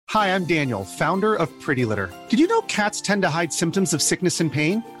Hi, I'm Daniel, founder of Pretty Litter. Did you know cats tend to hide symptoms of sickness and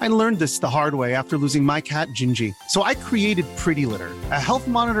pain? I learned this the hard way after losing my cat, Gingy. So I created Pretty Litter, a health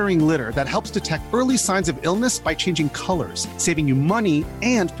monitoring litter that helps detect early signs of illness by changing colors, saving you money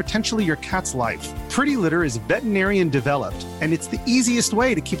and potentially your cat's life. Pretty Litter is veterinarian developed, and it's the easiest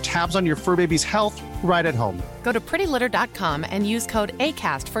way to keep tabs on your fur baby's health right at home. Go to prettylitter.com and use code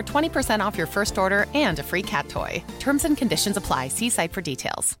ACAST for 20% off your first order and a free cat toy. Terms and conditions apply. See site for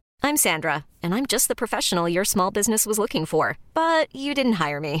details. I'm Sandra, and I'm just the professional your small business was looking for. But you didn't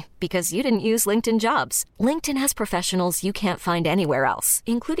hire me because you didn't use LinkedIn Jobs. LinkedIn has professionals you can't find anywhere else,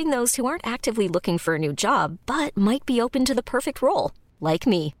 including those who aren't actively looking for a new job, but might be open to the perfect role, like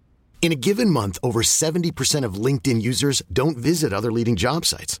me. In a given month, over 70% of LinkedIn users don't visit other leading job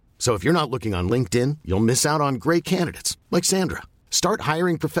sites. So if you're not looking on LinkedIn, you'll miss out on great candidates like Sandra. Start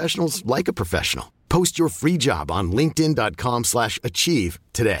hiring professionals like a professional. Post your free job on linkedin.com/achieve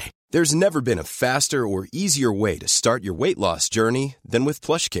today. There's never been a faster or easier way to start your weight loss journey than with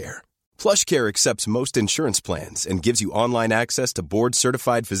PlushCare. PlushCare accepts most insurance plans and gives you online access to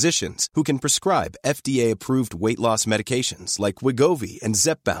board-certified physicians who can prescribe FDA-approved weight loss medications like Wegovy and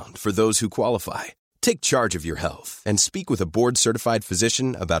Zepbound for those who qualify. Take charge of your health and speak with a board-certified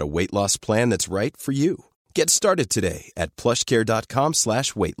physician about a weight loss plan that's right for you. Get started today at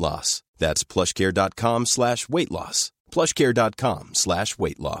plushcare.com/weightloss. That's plushcare.com/weightloss.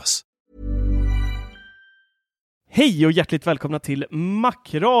 plushcare.com/weightloss. Hej och hjärtligt välkomna till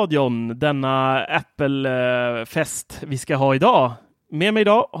Macradion, denna Apple-fest vi ska ha idag. Med mig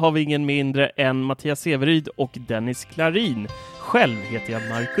idag har vi ingen mindre än Mattias Severyd och Dennis Klarin. Själv heter jag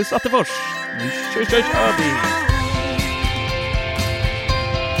Marcus Attefors. Nu kör vi!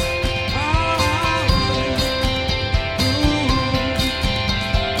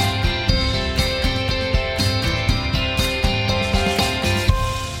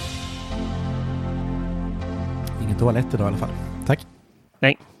 Toalett idag i alla fall. Tack.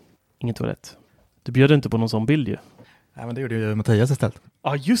 Nej, ingen toalett. Du bjöd inte på någon sån bild ju. Nej, men det gjorde ju Mattias istället.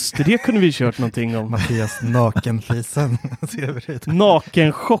 Ja, just det. Det kunde vi kört någonting om. Mattias nakenfisen. Severyd.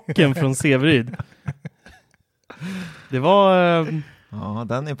 Nakenchocken från Severyd. Det var... Ja,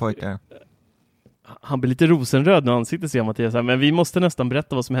 den är pojkar. Han blir lite rosenröd när han sitter och ser Mattias här. Men vi måste nästan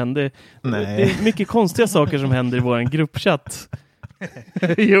berätta vad som hände. Nej. Det är mycket konstiga saker som händer i vår gruppchatt.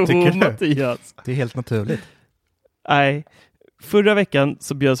 Jo, Mattias. Det är helt naturligt. Nej, förra veckan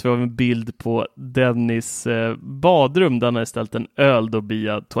så bjöds vi av en bild på Dennis badrum där han hade ställt en öl då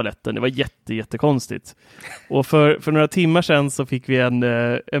via toaletten. Det var jättekonstigt. Och för några timmar sedan så fick vi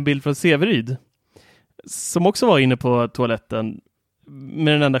en bild från Severyd som också var inne på toaletten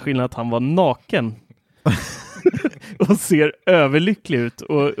med den enda skillnaden att han var naken. Och ser överlycklig ut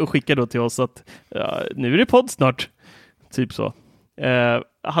och skickar då till oss att nu är det podd snart. Typ så.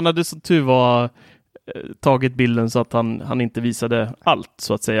 Han hade så tur var tagit bilden så att han inte visade allt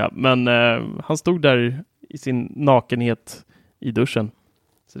så att säga. Men han stod där i sin nakenhet i duschen.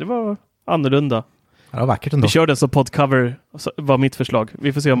 Så det var annorlunda. Ja, det var vackert ändå. Vi körde som podcover var mitt förslag.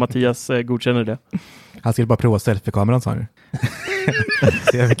 Vi får se om Mattias godkänner det. Han skulle bara prova selfie-kameran, sa du.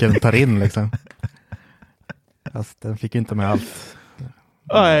 Se vilken tar in liksom. Fast den fick ju inte med allt.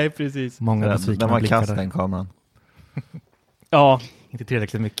 Nej, precis. Många den var kast den kameran. Ja. Inte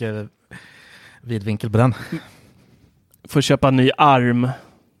tillräckligt mycket vidvinkel på den. Får köpa en ny arm.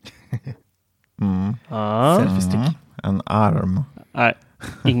 Selfie-stick. En arm. Nej,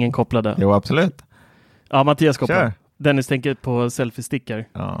 ingen kopplade. Jo, absolut. Ja, Mattias kopplar. Kör. Dennis tänker på selfie-stickar.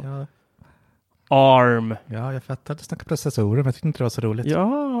 Ja. Arm. Ja, jag fattade att du snackade processorer, men jag tyckte inte det var så roligt.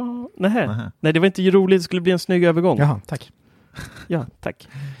 Ja, nej, det var inte roligt. Det skulle bli en snygg övergång. Jaha, tack. Ja, tack.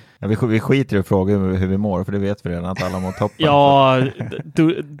 Ja, vi skiter i att fråga hur vi mår, för det vet vi redan att alla mår toppen. Ja,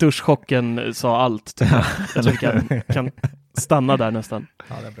 duschchocken sa allt. Eller kan stanna där nästan.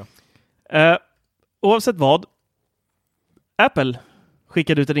 Ja, det är bra. Oavsett vad, Apple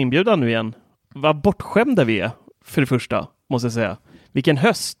skickade ut en inbjudan nu igen. Vad bortskämda vi är, för det första, måste jag säga. Vilken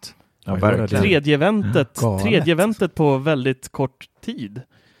höst. Ja, verkligen. Tredje eventet på väldigt kort tid.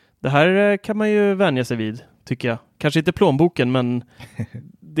 Det här kan man ju vänja sig vid, tycker jag. Kanske inte plånboken, men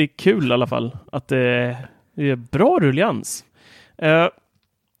det är kul i alla fall att det är bra rullians.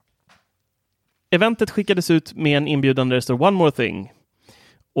 Eventet skickades ut med en inbjudan där det står One More Thing.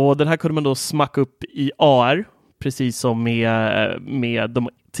 Och den här kunde man då smacka upp i AR, precis som med de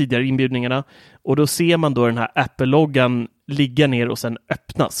tidigare inbjudningarna. Och då ser man då den här Apple-loggan ligga ner och sen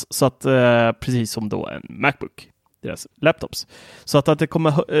öppnas. Så att precis som då en MacBook, deras laptops. Så att det kommer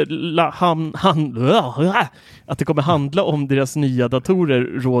att det kommer handla om deras nya datorer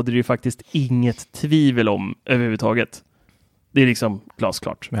råder ju faktiskt inget tvivel om överhuvudtaget. Det är liksom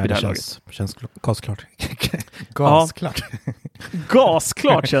glasklart. Nej, vid det här känns gasklart. Gasklart.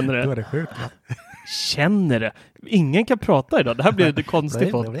 Gasklart känner det. Då är det sjukt. Känner det. Ingen kan prata idag. Det här blir det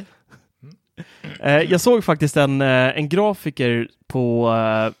konstigt på. Jag såg faktiskt en grafiker på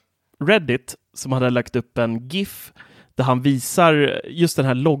Reddit som hade lagt upp en GIF där han visar just den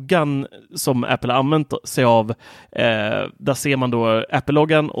här loggan som Apple har använt sig av. Där ser man då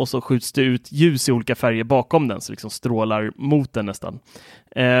Apple-loggan och så skjuts det ut ljus i olika färger bakom den så liksom strålar mot den nästan.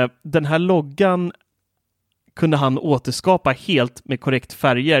 Den här loggan kunde han återskapa helt med korrekt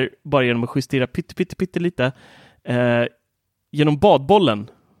färger bara genom att justera pytte lite genom badbollen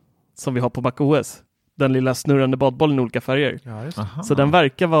som vi har på macOS. Den lilla snurrande badbollen i olika färger. Ja, så den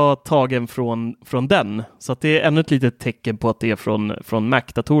verkar vara tagen från den. Så att det är ännu ett litet tecken på att det är från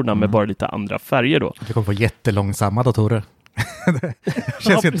Mac-datorerna med bara lite andra färger då. Vi kommer få jättelångsamma datorer. Det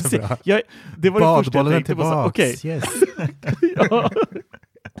känns inte bra. Det var det första jag tänkte på. Okej. Yes. Ja.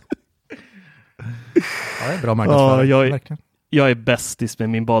 Ja, det är bra marknadsföring. Jag är bästis med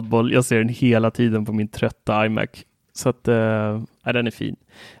min badboll. Jag ser den hela tiden på min trötta iMac. Så att den är fin.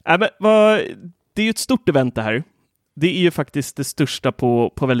 Men det är ju ett stort event det här. Det är ju faktiskt det största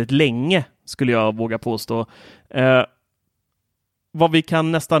på väldigt länge, skulle jag våga påstå. Vad vi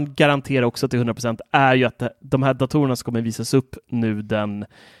kan nästan garantera också till 100% är ju att de här datorerna som kommer visas upp nu den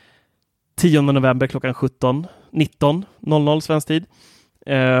 10 november klockan 19:00 svensk tid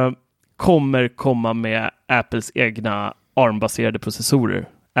kommer komma med Apples egna ARM-baserade processorer.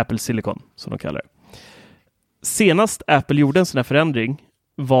 Apple Silicon, som de kallar det. Senast Apple gjorde en sån här förändring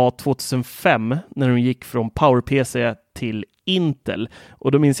var 2005 när de gick från PowerPC till Intel.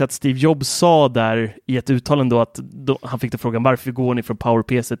 Och då minns jag att Steve Jobs sa där i ett uttalande då att han fick frågan varför går ni från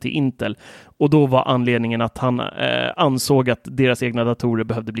PowerPC till Intel? Och då var anledningen att han ansåg att deras egna datorer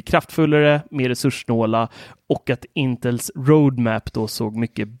behövde bli kraftfullare, mer resurssnåla och att Intels roadmap då såg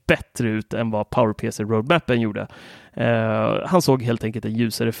mycket bättre ut än vad PowerPC-roadmappen gjorde. Han såg helt enkelt en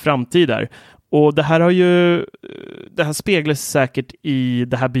ljusare framtid där. Och det här speglas säkert i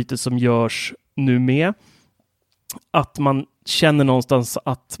det här bytet som görs nu med. Att man känner någonstans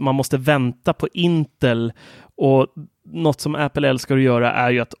att man måste vänta på Intel, och något som Apple älskar att göra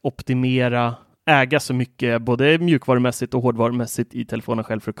är ju att äga så mycket både mjukvarumässigt och hårdvarumässigt i telefonen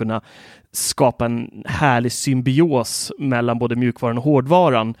själv för att kunna skapa en härlig symbios mellan både mjukvaran och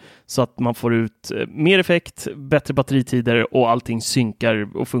hårdvaran så att man får ut mer effekt, bättre batteritider och allting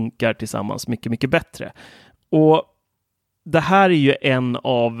synkar och funkar tillsammans mycket, mycket bättre. Och det här är ju en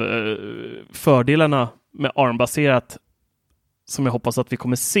av fördelarna med ARM-baserat som jag hoppas att vi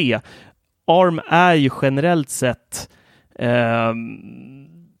kommer se. ARM är ju generellt sett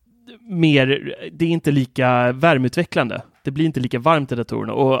det är inte lika värmeutvecklande. Det blir inte lika varmt i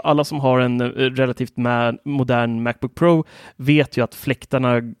datorerna. Och alla som har en relativt modern MacBook Pro vet ju att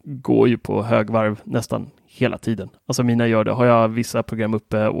fläktarna går ju på högvarv nästan hela tiden. Alltså mina gör det. Har jag vissa program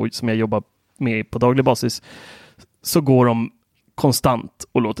uppe och som jag jobbar med på daglig basis så går de konstant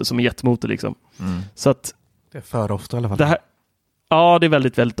och låter som en jetmotor liksom. Så att det är för ofta i alla fall. Ja, det är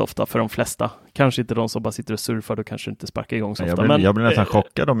väldigt, väldigt ofta för de flesta. Kanske inte de som bara sitter och surfar, då kanske inte sparkar igång så ofta. Jag blir nästan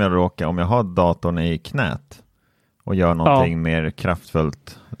chockad om jag har datorn i knät och gör någonting mer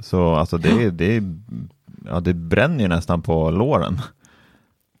kraftfullt. Så alltså det bränner ju nästan på låren.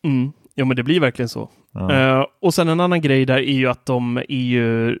 Ja, men det blir verkligen så. Ja. Och sen en annan grej där är ju att de är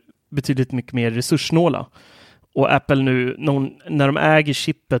ju betydligt mycket mer resurssnåla. Och Apple nu, när de äger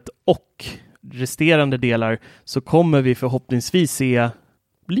chippet och resterande delar så kommer vi förhoppningsvis se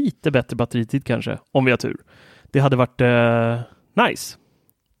lite bättre batteritid kanske, om vi har tur. Det hade varit nice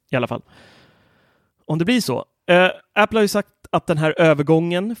i alla fall. Om det blir så. Apple har ju sagt att den här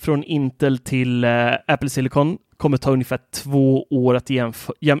övergången från Intel till Apple Silicon kommer ta ungefär 2 år att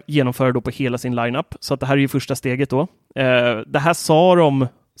genomföra då på hela sin lineup. Så att det här är ju första steget då. Det här sa de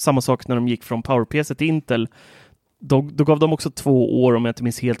samma sak när de gick från PowerPC till Intel. Då gav de också 2 år om jag inte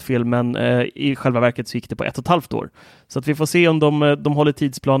minns helt fel, men i själva verket så gick det på 1,5 år. Så att vi får se om de håller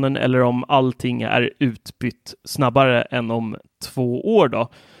tidsplanen eller om allting är utbytt snabbare än om 2 år då.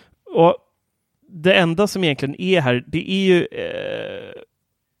 Och det enda som egentligen är här, det är ju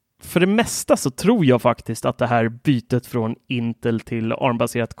för det mesta så tror jag faktiskt att det här bytet från Intel till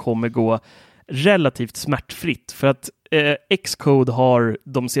ARM-baserat kommer gå relativt smärtfritt, för att Xcode har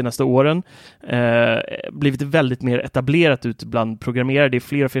de senaste åren blivit väldigt mer etablerat ute bland programmerare. Det är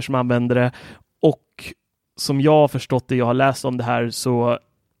fler och fler som använder det, och som jag har förstått det, jag har läst om det här, så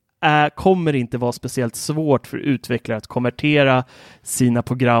kommer det inte vara speciellt svårt för utvecklare att konvertera sina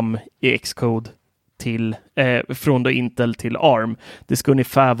program i Xcode till från då Intel till ARM. Det ska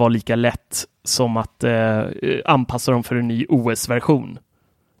ungefär vara lika lätt som att anpassa dem för en ny OS-version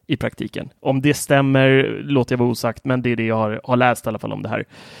i praktiken. Om det stämmer låter jag vara osagt, men det är det jag har läst i alla fall om det här.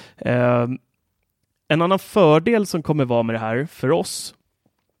 En annan fördel som kommer vara med det här för oss,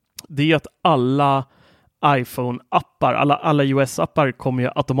 det är att alla iPhone-appar, alla iOS-appar kommer ju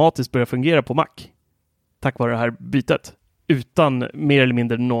automatiskt börja fungera på Mac tack vare det här bytet utan mer eller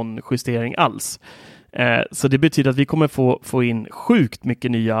mindre någon justering alls. Så det betyder att vi kommer få in sjukt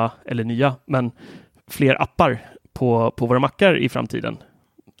mycket men fler appar på våra Macar i framtiden.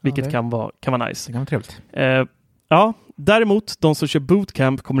 Vilket kan vara nice. Det kan vara trevligt. Ja, däremot de som kör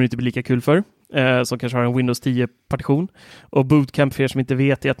Bootcamp kommer det inte bli lika kul för. Som kanske har en Windows 10-partition. Och Bootcamp, för er som inte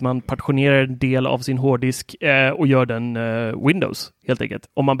vet, är att man partitionerar en del av sin hårddisk och gör den Windows, helt enkelt.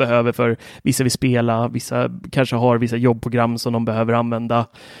 Om man behöver, för vissa vill spela, vissa kanske har vissa jobbprogram som de behöver använda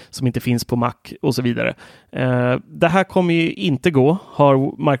som inte finns på Mac och så vidare. Det här kommer ju inte gå,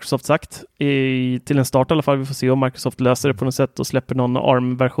 har Microsoft sagt. Till en start i alla fall. Vi får se om Microsoft löser det på något sätt och släpper någon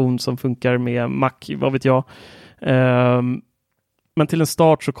ARM-version som funkar med Mac, vad vet jag. Men till en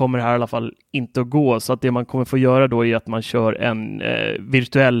start så kommer det här i alla fall inte att gå, så att det man kommer få göra då är att man kör en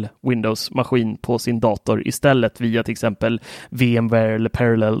virtuell Windows-maskin på sin dator istället via till exempel VMware eller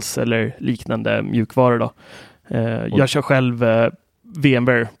Parallels eller liknande mjukvaror då. Jag kör själv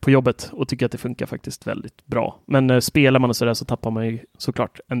VMware på jobbet och tycker att det funkar faktiskt väldigt bra. Men spelar man och sådär så tappar man ju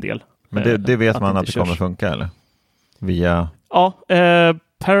såklart en del. Men det vet man att det kommer funka, eller? Via... Ja,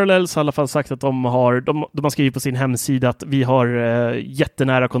 Parallels har i alla fall sagt att de har skrivit på sin hemsida att vi har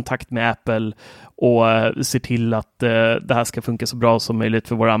jättenära kontakt med Apple och ser till att det här ska funka så bra som möjligt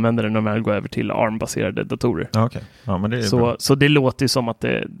för våra användare när de går över till ARM-baserade datorer. Okay. Ja, men det är bra. Så det låter ju som att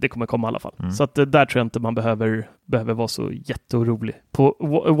det kommer komma i alla fall. Så att där tror jag inte man behöver vara så jätteorolig. På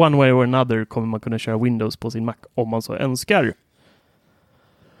one way or another kommer man kunna köra Windows på sin Mac om man så önskar.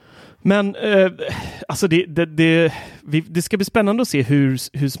 Men alltså det ska bli spännande att se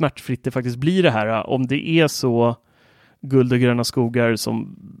hur smärtfritt det faktiskt blir det här. Om det är så guld och gröna skogar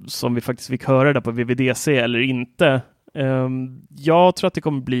som vi faktiskt fick höra där på VVDC eller inte. Jag tror att det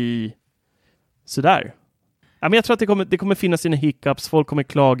kommer bli sådär. Ja, men jag tror att det kommer finnas sina hiccups, folk kommer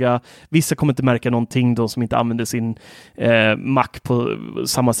klaga, vissa kommer inte märka någonting då som inte använder sin Mac på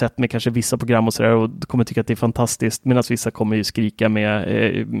samma sätt med kanske vissa program och sådär och kommer tycka att det är fantastiskt, medan vissa kommer ju skrika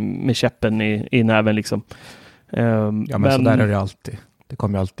med käppen i näven liksom. Ja, men så där är det alltid. Det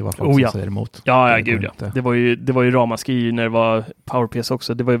kommer ju alltid vara folk som säger emot. Ja, gud ja. Det var ju ramaskri när det var PowerPC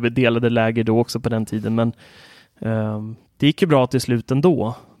också. Det var ju delade läger då också på den tiden, men det gick ju bra till slut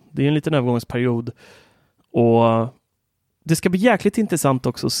ändå. Det är en liten övergångsperiod. Och det ska bli jäkligt intressant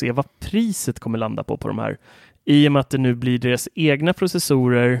också att se vad priset kommer landa på de här. I och med att det nu blir deras egna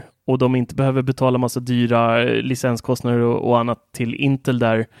processorer och de inte behöver betala massa dyra licenskostnader och annat till Intel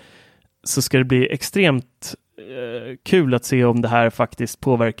där, så ska det bli extremt kul att se om det här faktiskt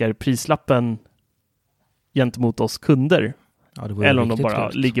påverkar prislappen gentemot oss kunder. Ja, eller om de bara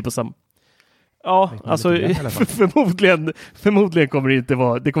ligger på samma. Ja, alltså förmodligen kommer det inte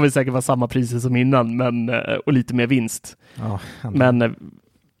vara, det kommer säkert vara samma priser som innan, men och lite mer vinst. Ja, men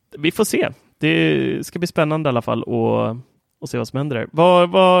vi får se. Det ska bli spännande i alla fall och se vad som händer där.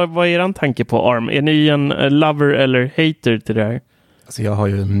 Vad är er tanke på ARM? Är ni en lover eller hater till det här? Alltså jag har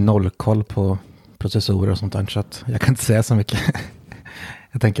ju noll koll på processorer och sånt där, så att jag kan inte säga så mycket.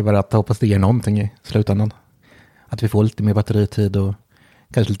 Jag tänker bara att jag hoppas det ger någonting i slutändan. Att vi får lite mer batteritid och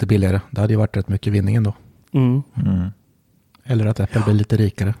kanske lite billigare. Det hade ju varit rätt mycket vinning ändå. Eller att Apple blir lite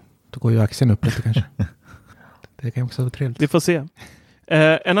rikare. Då går ju aktien upp lite kanske. Det kan också vara trevligt. Vi får se.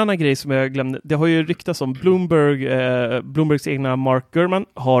 En annan grej som jag glömde. Det har ju ryktats om Bloombergs egna Mark Gurman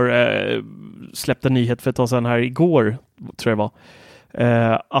har släppt en nyhet för ett tag sedan här igår, tror jag det var.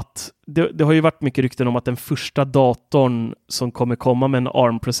 Att det har ju varit mycket rykten om att den första datorn som kommer komma med en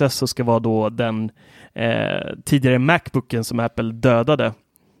ARM-processor ska vara då den tidigare Macbooken som Apple dödade.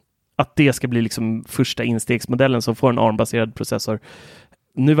 Att det ska bli liksom första instegsmodellen som får en ARM-baserad processor.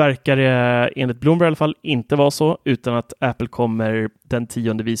 Nu verkar det enligt Bloomberg i alla fall inte vara så, utan att Apple kommer den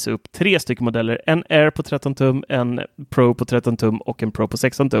 10:e visa upp 3 stycken modeller. En Air på 13 tum, en Pro på 13 tum och en Pro på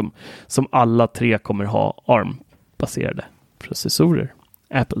 16 tum. Som alla 3 kommer ha ARM-baserade processorer.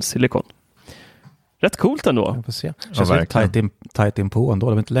 Apple Silicon. Rätt coolt ändå. Jag får se. Känns tajt in på ändå.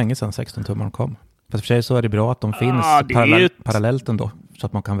 Det var inte länge sedan 16-tummaren kom. Fast för sig så är det bra att de finns parallellt ändå. Så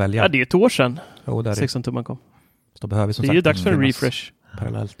att man kan välja. Ja, det är ett år sedan 16-tummaren kom. Så behöver vi som det är ju dags för en refresh.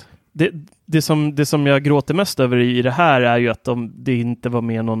 Parallellt. Det som jag gråter mest över i det här är ju att det inte var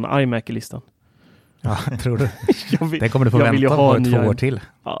med någon iMac i listan. Ja, tror du? Det kommer du få vänta på 2 år till.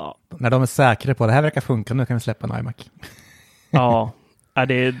 Ja, när de är säkra på att det här verkar funka, nu kan vi släppa en iMac. Ja,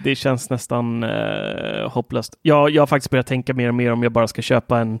 det känns nästan hopplöst. Jag har faktiskt börjat tänka mer och mer om jag bara ska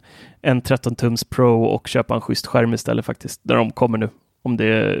köpa en 13-tums Pro och köpa en schysst skärm istället faktiskt, där de kommer nu. Om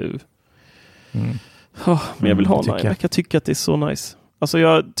det men jag vill ha en iMac. Jag tycker att det är så nice. Alltså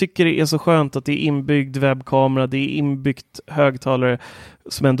jag tycker det är så skönt att det är inbyggd webbkamera, det är inbyggt högtalare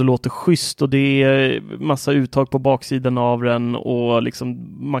som ändå låter schysst och det är massa uttag på baksidan av den och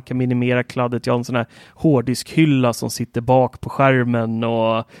liksom man kan minimera kladdet. Jag har en sån här hårddiskhylla som sitter bak på skärmen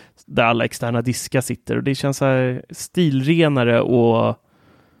och där alla externa diskar sitter och det känns så här stilrenare och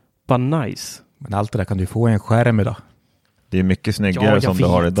bara nice. Men allt det där kan du få i en skärm idag. Det är mycket snyggare som du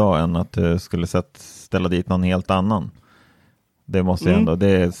har idag än att du skulle ställa dit någon helt annan. Det måste ju ändå, det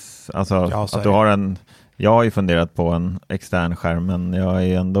är, alltså att du har en, jag har ju funderat på en extern skärm, men jag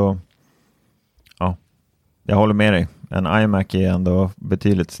är ändå, jag håller med dig. En iMac är ändå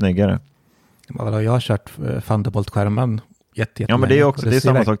betydligt snyggare. Jag har kört Thunderbolt-skärmen jättelänge. Ja, men det är också, det är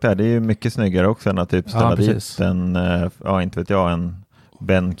samma sak där. Det är ju mycket snyggare också än att typ ställa dit en, inte vet jag, en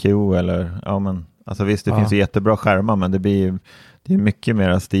BenQ eller, men alltså visst, det finns ju jättebra skärmar, men det är mycket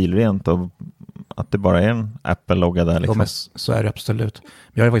mer stilrent och att det bara är en Apple-logga där liksom. Ja, men så är det absolut.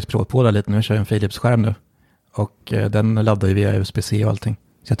 Jag har ju faktiskt provat på det lite nu. Jag kör en Philips-skärm nu. Och den laddar ju via USB-C och allting.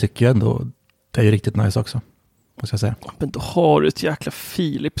 Så jag tycker ju ändå det är ju riktigt nice också. Måste jag säga. Men då har du ett jäkla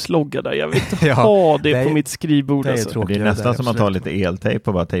Philips-logga där. Jag vill inte ha det på mitt skrivbord. Det är nästan som att ta lite eltejp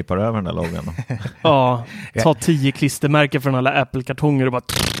och bara tejpar över den där loggan. Ja, ta 10 klistermärken från alla Apple-kartonger och bara...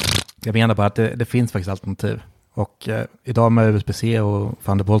 Jag menar bara att det finns faktiskt alternativ. Och idag med USB-C och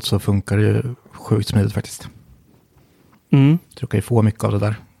Thunderbolt så funkar det ju sjukt smidigt faktiskt. Du kan ju få mycket av det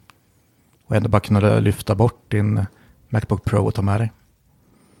där. Och ändå bara kunna lyfta bort din MacBook Pro och ta med dig.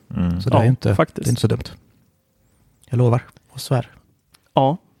 Så det är inte, faktiskt. Det är inte så dumt. Jag lovar och svär.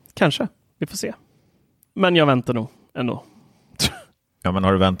 Ja, kanske. Vi får se. Men jag väntar nog ändå. Ja, men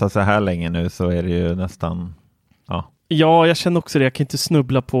har du väntat så här länge nu så är det ju nästan... Ja, jag känner också det. Jag kan inte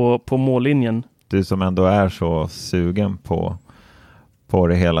snubbla på mållinjen. Du som ändå är så sugen på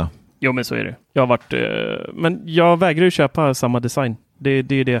det hela. Jo, men så är det. Jag har varit... men jag vägrar ju köpa samma design. Det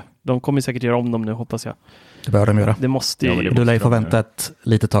är det. De kommer säkert göra om dem nu, hoppas jag. Det bör de göra. Det måste ju... Du lär ju få vänta ett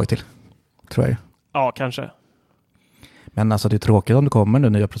litet tag till, tror jag. Ja, kanske. Men alltså det är tråkigt om det kommer nu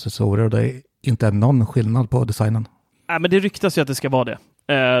nya processorer och det är inte någon skillnad på designen. Nej, men det ryktas ju att det ska vara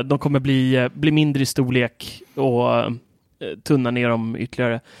det. De kommer bli mindre i storlek och tunna ner dem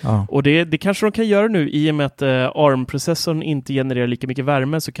ytterligare. Ja. Och det kanske de kan göra nu i och med att ARM-processorn inte genererar lika mycket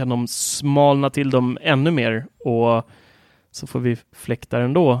värme, så kan de smalna till dem ännu mer och så får vi fläktar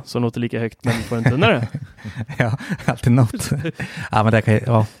ändå som låter lika högt men får en tunnare. Ja, alltid något. Ja,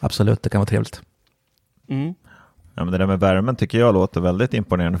 men absolut, det kan vara trevligt. Ja, men det där med värmen tycker jag låter väldigt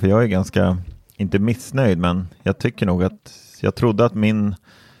imponerande, för jag är ganska, inte missnöjd, men jag tycker nog att jag trodde att min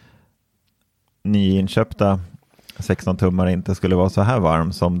nyinköpta 16-tummare inte skulle vara så här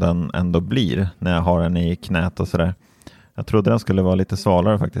varm som den ändå blir när jag har den i knät och sådär. Jag trodde den skulle vara lite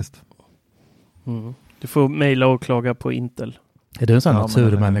svalare faktiskt. Du får mejla och klaga på Intel. Är du en sån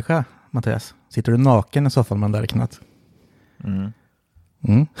naturmänniska, Mattias? Sitter du naken i soffan med den där i knät?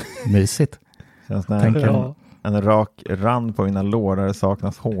 Mysigt. Känns en rak rand på mina lår där det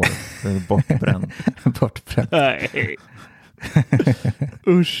saknas hår. Det är bortbränd. Bortbränd. Nej.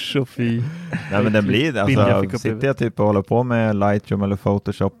 Usch och fy. Nej, men den blir alltså, sitter jag typ och håller på med Lightroom eller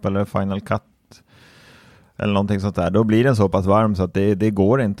Photoshop eller Final Cut eller någonting sånt där, då blir den så pass varm så att det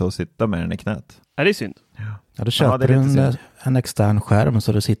går inte att sitta med den i knät. Är det synd? Ja, du köper en extern skärm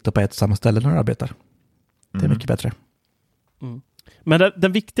så du sitter på ett samma ställe när du arbetar. Det är mycket bättre. Men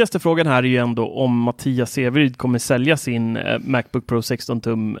den viktigaste frågan här är ju ändå om Mattias Severyd kommer sälja sin MacBook Pro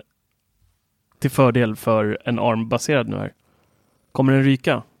 16-tum till fördel för en ARM-baserad nu här. Kommer den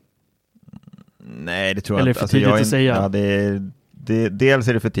ryka? Nej, det tror jag inte. Eller för tidigt att säga? Ja, dels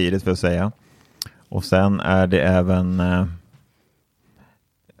är det för tidigt för att säga. Och sen är det även...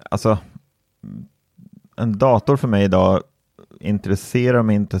 alltså, en dator för mig idag intresserar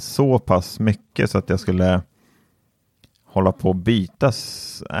mig inte så pass mycket så att jag skulle hålla på att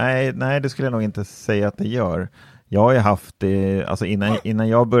bytas. Nej, det skulle jag nog inte säga att det gör. Jag har ju haft det, alltså innan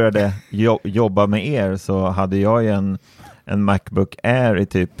jag började jobba med er så hade jag ju en MacBook Air i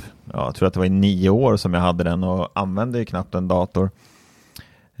typ, jag tror att det var i 9 år som jag hade den och använde ju knappt en dator.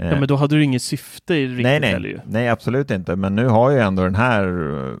 Ja, men då hade du inget syfte i riktigt. Nej, absolut inte. Men nu har jag ändå den här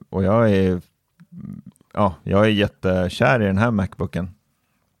och jag är jättekär i den här MacBooken.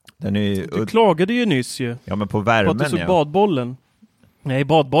 Den är du klagade ju nyss ju. Ja, men på värmen. På att du såg badbollen. Nej,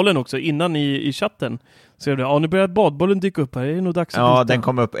 badbollen också. Innan i chatten. Så jag nu börjar badbollen dyka upp här. Det är nog dags att byta. Ja, den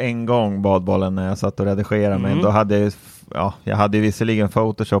kom upp en gång, badbollen, när jag satt och redigerade. Men då hade jag hade visserligen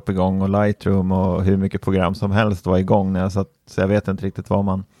Photoshop igång och Lightroom och hur mycket program som helst var igång när jag satt. Så jag vet inte riktigt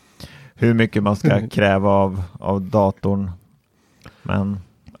hur mycket man ska kräva av datorn. Men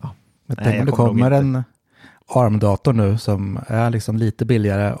jag tänker det kommer en ARM-dator nu som är liksom lite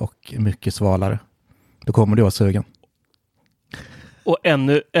billigare och mycket svalare. Då kommer du vara sugen. Och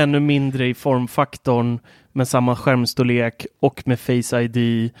ännu mindre i formfaktorn med samma skärmstorlek och med Face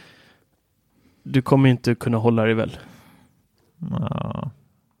ID. Du kommer inte kunna hålla dig väl? Ja.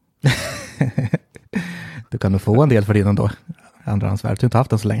 Du kan nog få en del för din ändå. Andrahandsvärdet. Du har inte haft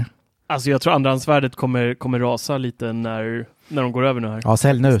den så länge. Alltså jag tror andrahandsvärdet kommer rasa lite när de går över nu här. Ja,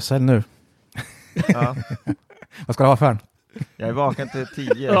 sälj nu. Ja. Vad ska du ha för den? Jag är vaken till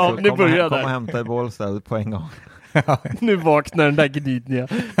 10 ja, så kom och hämta i Bålstad på en gång. Nu vaknar den där gnidniga.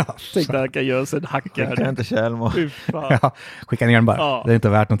 Tänkte att jag kan göra sig en hacka här. Jag kan inte Kjellmo. Ja, skicka ner den bara. Ja. Det är inte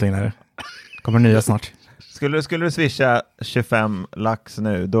värt någonting när det kommer nya snart. Skulle du swisha 25 lax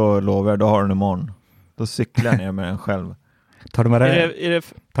nu, då lovar jag, då har du den imorgon. Då cyklar jag ner med den själv. Tar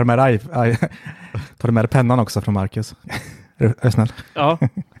du med dig pennan också från Marcus? Är du snäll? Ja.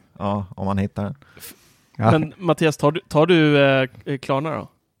 Ja, om man hittar den. Ja. Men Mattias, tar du Klarna då?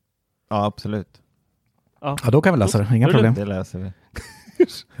 Ja, absolut. Ja, då kan vi läsa det. Inga problem. Det läser vi.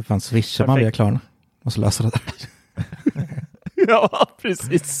 Hur fan swishar man via Klarna? Måste lösa det där. Ja,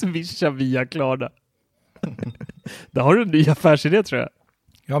 precis. Swisha via Klarna. Där har du en ny affärsidé, tror jag.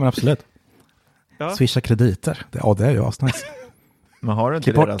 Ja, men absolut. Ja. Swisha krediter. Det är ju asnice. Men har du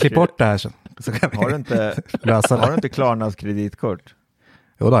inte klipp bort det här sen. Så kan har du inte lösa det. Har du inte Klarnas kreditkort?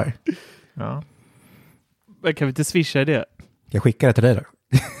 Jo, då är. Ja. Men kan vi inte swisha det? Jag skickar det till dig då.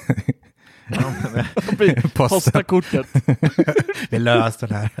 Posta kortet. Vi löser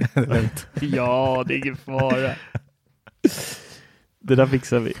det här. Ja, det är ingen fara. Det där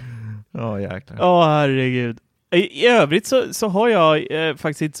fixar vi. Ja, jäklar. Ja, herregud. I övrigt så har jag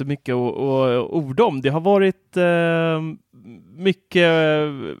faktiskt inte så mycket att orda om. Det har varit mycket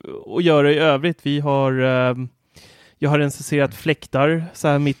att göra i övrigt. Jag har recenserat fläktar så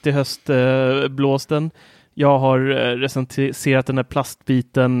här mitt i höstblåsten. Jag har recenserat den här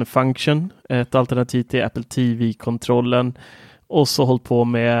plastbiten Function, ett alternativ till Apple TV-kontrollen. Och så hållit på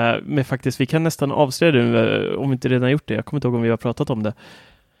med faktiskt, vi kan nästan avslöja det om vi inte redan gjort det. Jag kommer inte ihåg om vi har pratat om det.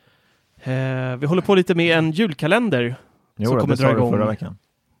 Vi håller på lite med en julkalender. Jo, det sa du förra veckan.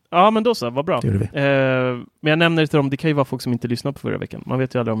 Ja, men då så, vad bra. Det men jag nämner det till dem, det kan ju vara folk som inte lyssnar på förra veckan. Man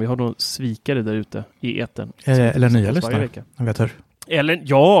vet ju aldrig om vi har någon svikare där ute i etern. Eller nya lyssnare. Jag vet hur. Eller,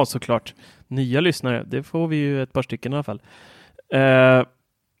 ja, såklart. Nya lyssnare, det får vi ju ett par stycken i alla fall.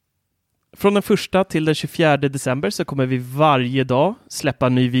 Från den 1 till den 24 december så kommer vi varje dag släppa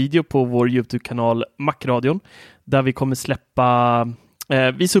en ny video på vår YouTube-kanal Macradion. Där vi kommer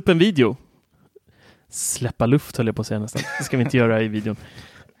visa upp en video. Släppa luft höll jag på att säga nästan. Det ska vi inte göra i videon.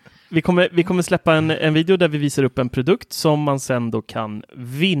 Vi kommer släppa en video där vi visar upp en produkt som man sen då kan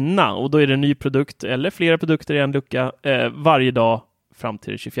vinna. Och då är det en ny produkt eller flera produkter i en lucka varje dag fram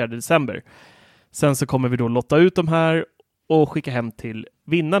till den 24 december. Sen så kommer vi då lotta ut de här och skicka hem till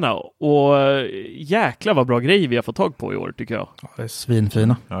vinnarna. Och jäkla vad bra grejer vi har fått tag på i år, tycker jag. Ja, det är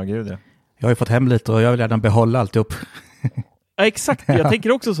svinfina. Ja, gud ja. Jag har ju fått hem lite och jag vill gärna behålla alltihop. Ja, exakt. Jag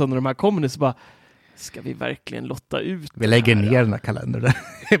tänker också så när de här kommer så bara, ska vi verkligen lotta ut? Vi lägger ner den här kalendern.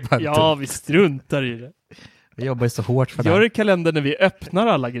 Ja, vi struntar i det. Vi jobbar ju så hårt för det. Gör en kalender när vi öppnar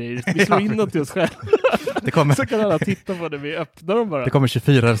alla grejer. Vi slår in något till oss själva. Så kan alla titta på det vi öppnar dem bara. Det kommer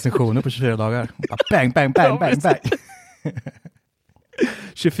 24 recensioner på 24 dagar. Bang, bang, bang, bang, bang.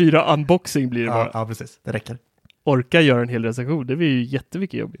 24 unboxing blir det bara. Ja, precis. Det räcker. Orka göra en hel recension. Det blir ju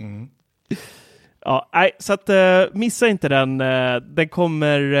jättemycket jobb. Mm. Ja, nej, så att missa inte den. Den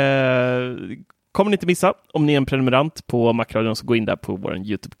kommer ni inte missa om ni är en prenumerant på Macradion, så gå in där på vår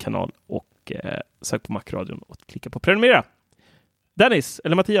YouTube-kanal och sök på Macradion och klicka på prenumerera. Dennis,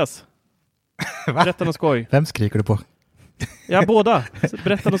 eller Mattias? Berätta något skoj. Vem skriker du på? Ja, båda.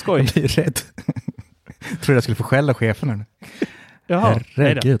 Berätta något skoj. Jag blir rädd. Tror jag skulle få skälla chefen nu. Jaha,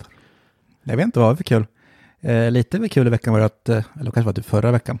 herregud. Jag vet inte vad för kul. Lite kul i veckan var att, eller kanske var det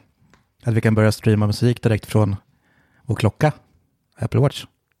förra veckan, att vi kan börja streama musik direkt från vår klocka, Apple Watch.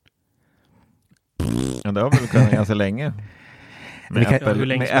 Ja, det har vi kunnat ganska länge. Med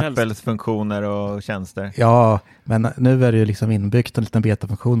Med Apples funktioner och tjänster. Ja, men nu är det ju liksom inbyggt en liten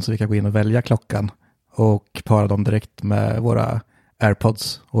betafunktion så vi kan gå in och välja klockan och para dem direkt med våra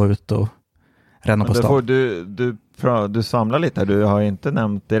AirPods och ut och ränna på stan. Du samlar lite här. Du har inte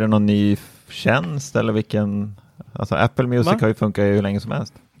nämnt, är det någon ny tjänst eller vilken Alltså Apple Music har ju funkat hur länge som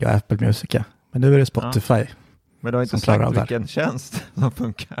helst. Ja, Apple Music, ja. Men nu är det Spotify. Ja. Men du har inte sagt vilken tjänst som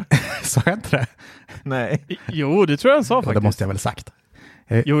funkar. Sa jag inte det? Nej. Jo, det tror jag han sa faktiskt. Det måste jag väl sagt.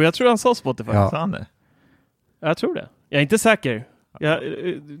 Jo, jag tror han sa Spotify. Ja. Sa han det? Jag tror det. Jag är inte säker.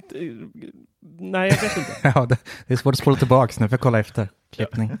 Nej, jag vet inte. Ja, det är svårt att spola tillbaka nu för jag kolla efter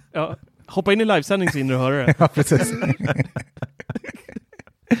klippning. Ja, hoppa in i livesändning så hinner du höra det. Ja, precis.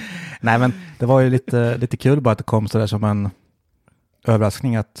 Nej, men det var ju lite kul bara att det kom så där som en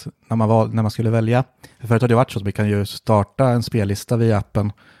överraskning att när man skulle välja. För förut hade det varit så att vi kan ju starta en spellista via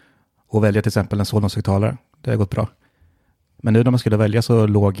appen och välja till exempel en Sonos-högtalare. Det har gått bra. Men nu när man skulle välja så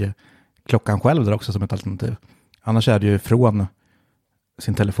låg klockan själv där också som ett alternativ. Annars är det ju från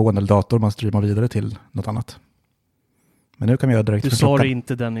sin telefon eller dator man streamar vidare till något annat. Men nu kan vi göra direkt från klockan. Du sa det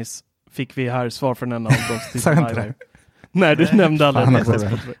inte, Dennis. Fick vi här svar från en av oss. Nej, du nämnde aldrig.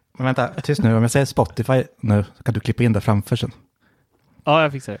 Men vänta, tyst nu. Om jag säger Spotify nu så kan du klippa in det framför sen. Ja,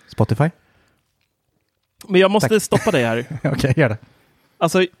 jag fixar det. Spotify? Men jag måste stoppa dig här. Okej, gör det.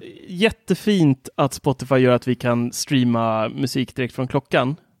 Alltså, jättefint att Spotify gör att vi kan streama musik direkt från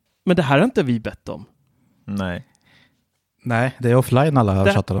klockan. Men det här har inte vi bett om. Nej, det är offline alla har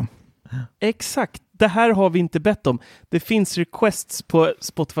tjatat om. Exakt. Det här har vi inte bett om. Det finns requests på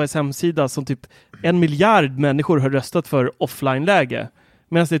Spotifys hemsida som typ 1 miljard människor har röstat för offline-läge.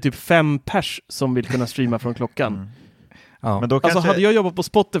 Medan det är typ 5 pers som vill kunna streama från klockan. Mm. Ja. Men då alltså hade jag jobbat på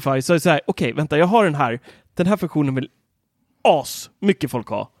Spotify så är det så här, okej, vänta, jag har den här funktionen vill mycket folk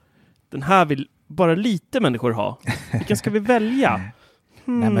ha. Den här vill bara lite människor ha. Vilken ska vi välja?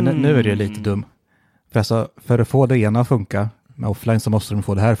 Nej, men nu är det lite dum. För att få det ena att funka med offline så måste de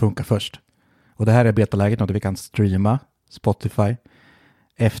få det här att funka först. Och det här är betaläget då vi kan streama Spotify.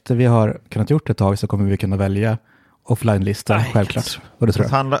 Efter vi har kunnat gjort ett tag så kommer vi kunna välja offline-listan, självklart. Och det tror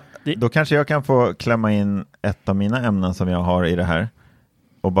jag. Då kanske jag kan få klämma in ett av mina ämnen som jag har i det här.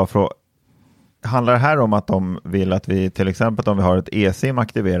 Och bara fråga, handlar det här om att de vill att vi, till exempel om vi har ett eSIM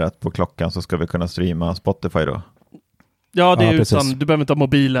aktiverat på klockan så ska vi kunna streama Spotify då? Ja, det är utan, du behöver inte ha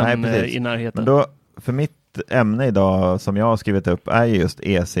mobilen i närheten. Men då, för mitt ämne idag som jag har skrivit upp är just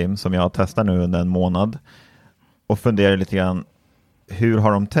eSIM som jag testar nu under en månad och funderar lite grann hur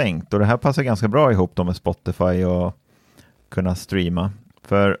har de tänkt? Och det här passar ganska bra ihop då med Spotify och kunna streama.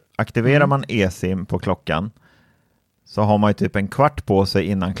 För aktiverar man eSIM på klockan så har man ju typ en kvart på sig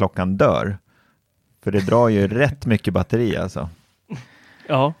innan klockan dör. För det drar ju rätt mycket batteri alltså.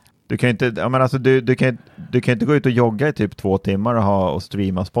 Ja. Du kan inte, jag menar alltså, du kan inte gå ut och jogga i typ 2 timmar och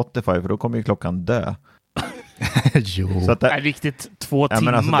streama Spotify för då kommer ju klockan dö. Jo. Så att det är riktigt 2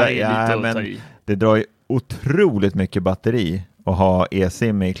 timmar alltså är lite att ta i. Det drar ju otroligt mycket batteri att ha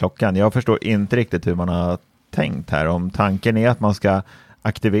eSIM i klockan. Jag förstår inte riktigt hur man har tänkt här. Om tanken är att man ska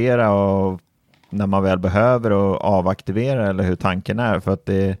aktivera och när man väl behöver och avaktivera eller hur tanken är. För att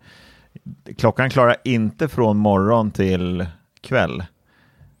klockan klarar inte från morgon till kväll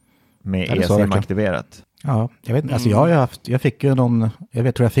med eSIM aktiverat. Ja, jag vet inte. Alltså jag fick ju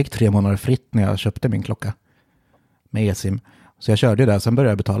jag fick 3 månader fritt när jag köpte min klocka med eSIM. Så jag körde ju det, sen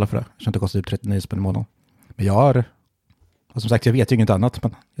började jag betala för det. Så det kostade typ 39 spänn i månaden. Men och som sagt, jag vet ju inget annat,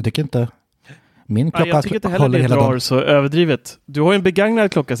 men jag tycker inte min klocka jag tycker inte heller det drar så överdrivet. Du har ju en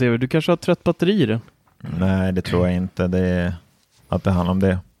begagnad klocka, ser du kanske har trött batteri i den. Nej, det tror jag inte. Att det handlar om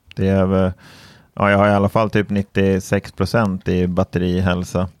det. Det är jag har i alla fall typ 96% i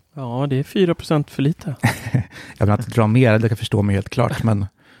batterihälsa. Ja, det är 4% för lite. Jag menar att dra mer, det kan förstå mig helt klart, men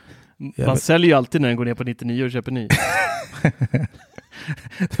man säljer ju alltid när den går ner på 99 och köper ny.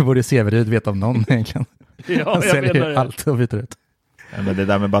 Det borde Severud veta om någon egentligen. Ja, han säljer allt och byter ut. Ja, men det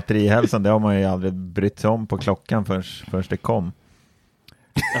där med batterihälsan, det har man ju aldrig brytt sig om på klockan förrän det kom.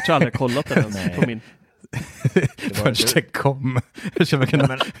 Jag tror aldrig jag kollat det ens på min. Först det kom. Hur skulle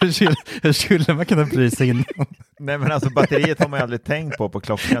man kunna bry sig innan? Nej, men alltså batteriet har man ju aldrig tänkt på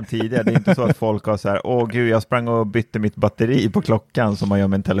klockan tidigare. Det är inte så att folk har så här, jag sprang och bytte mitt batteri på klockan som man gör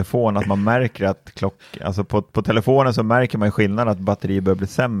med en telefon. Att man märker att alltså på telefonen så märker man skillnad att batteri börjar bli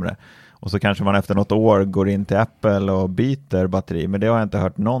sämre. Och så kanske man efter något år går in till Apple och byter batteri. Men det har jag inte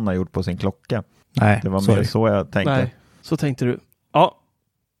hört någon ha gjort på sin klocka. Nej, det var mer så jag tänkte. Nej, så tänkte du. Ja.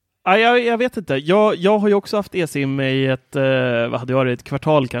 Jag vet inte. Jag har ju också haft eSIM i ett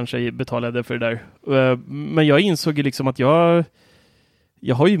kvartal kanske betalade för det där. Men jag insåg ju liksom att jag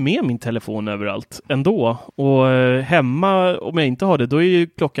har ju med min telefon överallt ändå. Och hemma, om jag inte har det, då är ju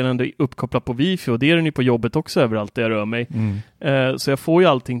klockan ändå uppkopplad på wifi och det är den ju på jobbet också överallt där jag rör mig. Så jag får ju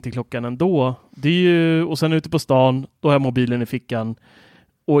allting till klockan ändå. Det är ju, och sen ute på stan, då har jag mobilen i fickan.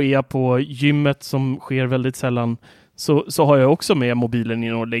 Och är jag på gymmet som sker väldigt sällan så har jag också med mobilen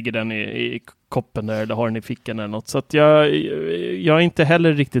in och lägger den i koppen där, eller har den i fickan eller något. Så att jag är inte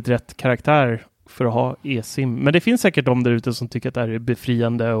heller riktigt rätt karaktär för att ha e-sim. Men det finns säkert de där ute som tycker att det här är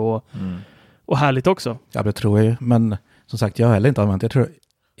befriande och härligt också. Ja, det tror jag ju. Men som sagt, jag har heller inte använt.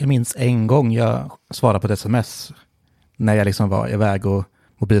 Jag minns en gång jag svarade på ett sms när jag liksom var iväg och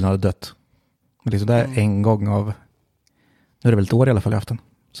mobilen hade dött. Men liksom det är en gång av, nu är det väl ett år i alla fall i afton.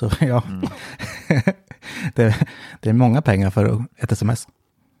 Så ja, det är många pengar för ett sms.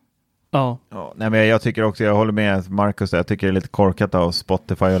 Ja, nej, men jag tycker också, jag håller med Marcus, jag tycker det är lite korkat av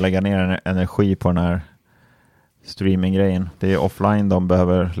Spotify att lägga ner energi på den här streaminggrejen. Det är offline de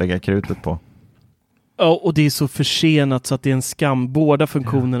behöver lägga krutet på. Ja, och det är så försenat så att det är en skam. Båda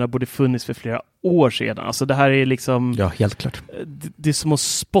funktionerna borde funnits för flera år sedan. Alltså det här är liksom... Ja, helt klart. Det är som att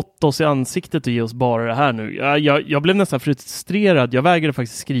spotta oss i ansiktet och ge oss bara det här nu. Jag blev nästan frustrerad. Jag vägrade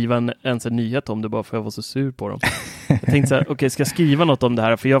faktiskt skriva ens en nyhet om det bara för att jag var så sur på dem. Jag tänkte så här, okej, ska jag skriva något om det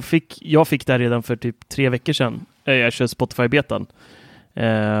här? För jag fick det här redan för typ 3 veckor sedan. Jag kör Spotify-betan.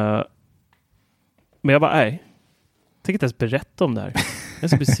 Men jag bara, nej. Jag tänker inte ens berätta om det här. Jag är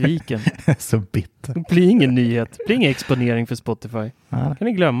så besviken. Så bitter. Det blir ingen nyhet. Det blir ingen exponering för Spotify. Ja. Kan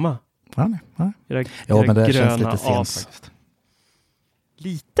ni glömma? Ja, nej. Ja. Era Men det känns gröna lite sent as. faktiskt.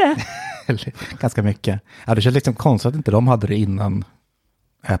 Lite? Ganska mycket. Ja, det känns liksom konstigt att inte de hade det innan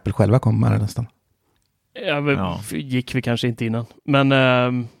Apple själva kom med det nästan. Gick vi kanske inte innan. Men...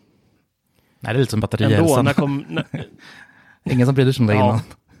 nej, det är lite som batterihälsan. Ingen som brydde sig om det innan.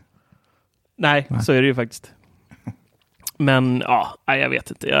 Nej, så är det ju faktiskt. Men jag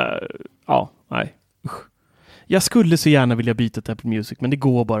vet inte. Nej. Usch. Jag skulle så gärna vilja byta till Apple Music, men det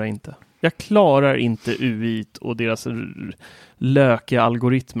går bara inte. Jag klarar inte UI och deras lökiga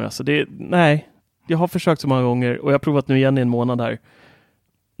algoritmer. Så nej, jag har försökt så många gånger och jag har provat nu igen i en månad här.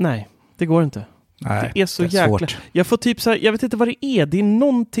 Nej, det går inte. Nej, det är så det är jäkla... svårt. Jag får typ så här, jag vet inte vad det är. Det är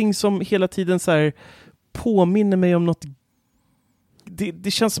någonting som hela tiden så här påminner mig om något.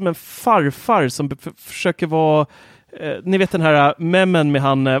 Det känns som en farfar som försöker vara... ni vet den här memmen med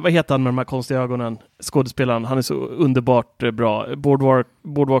han, vad heter han med de här konstiga ögonen? Skådespelaren, han är så underbart bra.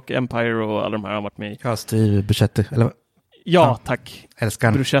 Boardwalk Empire och alla de här har varit med i. Ja, Steve Buscemi, eller? Ja, tack. Älskar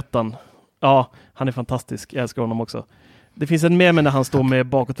han. Bruschettan. Ja, han är fantastisk. Jag älskar honom också. Det finns en meme när han står med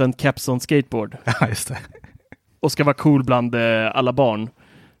bakåtvänd caps on skateboard. Ja, just det. Och ska vara cool bland alla barn.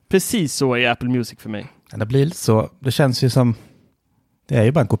 Precis så är Apple Music för mig. Det blir så, det känns ju som, det är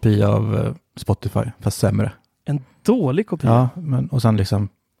ju bara en kopia av Spotify, fast sämre. En dålig kopia. Ja, men, och sen liksom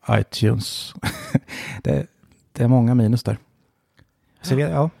iTunes. det är många minus där. Så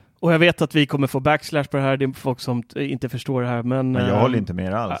ja. Och jag vet att vi kommer få backslash på det här. Det är folk som inte förstår det här. Men jag håller inte med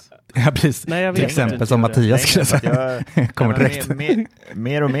er alls. Ja, precis. Nej, jag vet till exempel som Mattias skulle säga. Kommer direkt.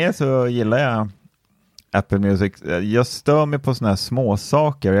 Mer och mer så gillar jag Apple Music. Jag stör mig på såna här små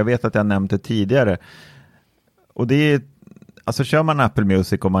saker. Jag vet att jag nämnt det tidigare. Och det är, alltså kör man Apple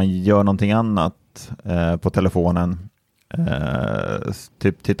Music och man gör någonting annat på telefonen,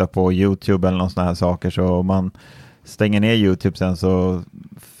 typ titta på YouTube eller någon sån här saker, så man stänger ner YouTube sen, så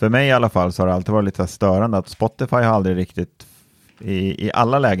för mig i alla fall så har det alltid varit lite störande att Spotify har aldrig riktigt i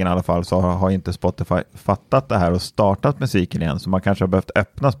alla lägen i alla fall så har inte Spotify fattat det här och startat musiken igen, så man kanske har behövt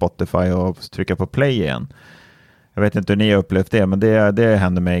öppna Spotify och trycka på play igen. Jag vet inte hur ni har upplevt det, men det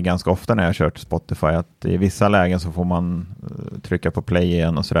händer mig ganska ofta när jag kör till Spotify, att i vissa lägen så får man trycka på play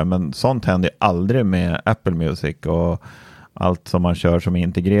igen och sådär, men sånt händer aldrig med Apple Music och allt som man kör som är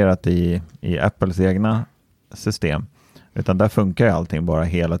integrerat i Apples egna system, utan där funkar ju allting bara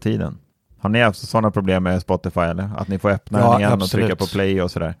hela tiden. Har ni haft sådana problem med Spotify, eller? Att ni får öppna den igen absolut. Och trycka på play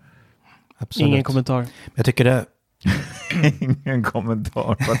och sådär? Absolut. Ingen kommentar. Jag tycker det... Ingen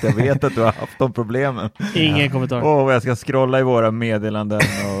kommentar, för att jag vet att du har haft de problemen. Ingen kommentar. Jag ska scrolla i våra meddelanden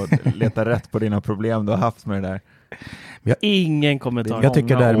och leta rätt på dina problem du har haft med det där. Ingen kommentar. Jag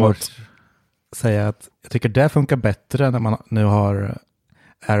tycker däremot säga att jag tycker det funkar bättre när man nu har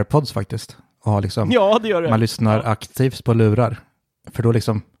AirPods faktiskt. Och har liksom, ja, det gör det. Man lyssnar aktivt på lurar. För då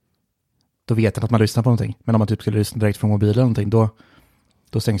liksom, då vet man att man lyssnar på någonting. Men om man typ skulle lyssna direkt från mobilen eller någonting, då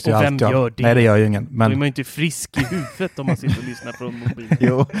stängs det ju alltid. Och vem gör det? Nej, det gör ju ingen. Men... Då är man ju inte frisk i huvudet om man sitter och lyssnar från mobilen.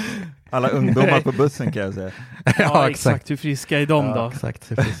 Jo, alla ungdomar på bussen kan jag säga. Ja, exakt. Hur friska är de då?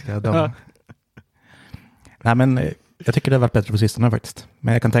 Exakt, hur friska är de? Nej, men jag tycker det har varit bättre på sistone faktiskt.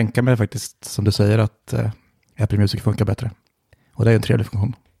 Men jag kan tänka mig faktiskt, som du säger, att Apple Music funkar bättre. Och det är en trevlig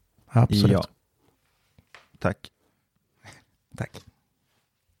funktion. Ja, absolut. Ja. Tack.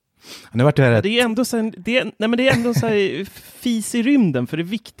 Nu vart det är ändå så det är ändå så här fis i rymden, för det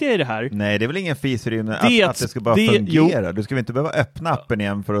viktiga i det här. Nej, det är väl ingen fis i rymden att det ska bara fungera. Du ska väl inte behöva öppna appen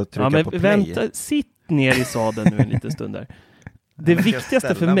igen för att trycka på play. Vänta, sitt ner i sadeln nu en liten stund där. Det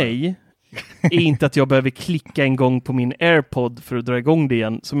viktigaste för mig är inte att jag behöver klicka en gång på min AirPod för att dra igång det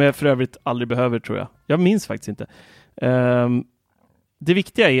igen, som jag för övrigt aldrig behöver, tror jag. Jag minns faktiskt inte. Det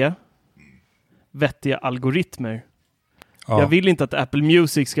viktiga är vettiga algoritmer. Ja. Jag vill inte att Apple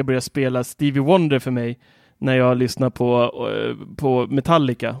Music ska börja spela Stevie Wonder för mig när jag lyssnar på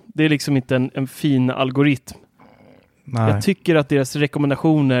Metallica. Det är liksom inte en fin algoritm. Nej. Jag tycker att deras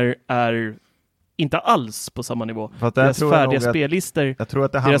rekommendationer är inte alls på samma nivå. Deras färdiga spellistor, jag tror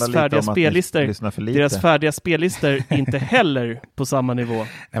att det handlar lite om att lyssna för lite. Deras färdiga spellistor inte heller på samma nivå.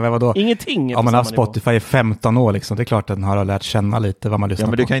 Nej, men vadå? Ingenting är om på man har samma Spotify i 15 år liksom, det är klart att den har lärt känna lite vad man lyssnar på.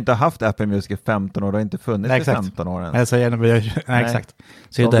 Ja, men du kan inte ha haft Apple Music i 15 år, det har inte funnits i 15 år än. Nej, exakt.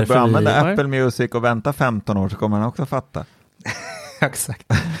 Så om du börjar använda Apple Music och vänta 15 år så kommer man också fatta. Exakt.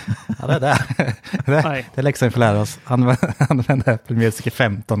 Ja, det läxan vi får lära oss. Använda Apple Music i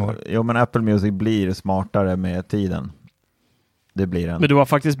 15 år. Jo, men Apple Music blir smartare med tiden. Det blir den. Men du har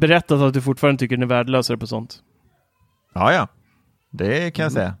faktiskt berättat att du fortfarande tycker den är värdelösare på sånt. Ja. Det kan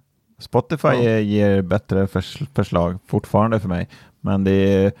jag säga. Spotify ger bättre förslag fortfarande för mig. Men det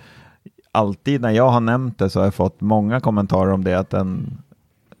är alltid när jag har nämnt det så har jag fått många kommentarer om det,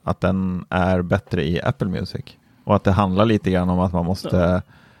 att den är bättre i Apple Music. Och att det handlar lite grann om att man måste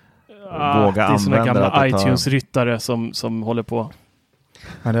våga använda. Det är sådana gamla iTunes-ryttare som håller på.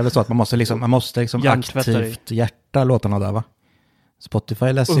 Men det är väl så att man måste aktivt hjärta låtarna där, va?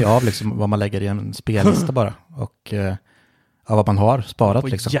 Spotify läser ju av liksom vad man lägger i en spellista bara. Och vad man har sparat.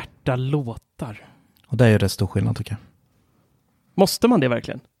 Liksom. Hjärta låtar. Och det är ju rätt stor skillnad, tycker jag. Måste man det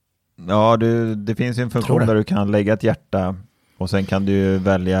verkligen? Ja, det finns ju en funktion där du kan lägga ett hjärta och sen kan du ju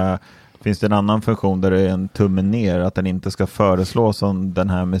välja. Finns det en annan funktion där det är en tumme ner, att den inte ska föreslå som den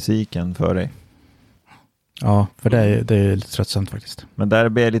här musiken för dig? Ja, för det är lite tröttsamt faktiskt. Men där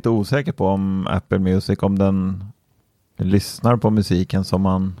blir jag lite osäker på om Apple Music, om den lyssnar på musiken som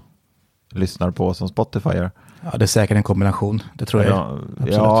man lyssnar på som Spotify gör. Ja, det är säkert en kombination, det tror jag.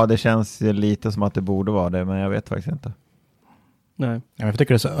 Ja, det känns lite som att det borde vara det, men jag vet faktiskt inte. Nej. Jag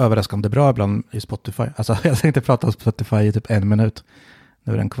tycker det är så överraskande bra ibland i Spotify. Alltså, jag tänkte prata om Spotify i typ 1 minut.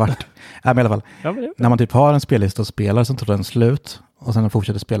 Nu är det en kvart. Men i alla fall. När man typ har en spellista och spelar, så tar den slut och sen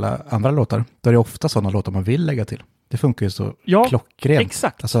fortsätter spela andra låtar, då är det ofta sådana låtar man vill lägga till. Det funkar ju så klockrent.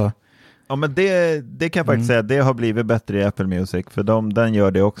 Exakt. Alltså, ja, men det kan jag faktiskt säga, det har blivit bättre i Apple Music, för den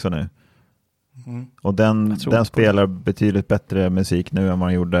gör det också nu. Och den spelar betydligt bättre musik nu än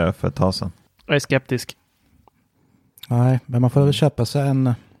man gjorde för ett tag sedan. Jag är skeptisk. Nej, men man får väl köpa sig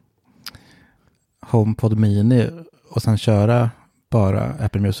en HomePod Mini och sen köra bara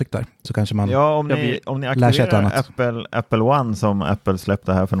Apple Music där. Så kanske man om ni aktiverar Apple One som Apple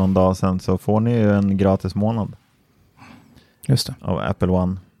släppte här för någon dag sedan, så får ni ju en gratis månad. Just det. Av Apple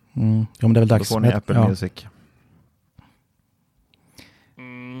One. Jo, men det är väl dags. Då får ni Apple Music.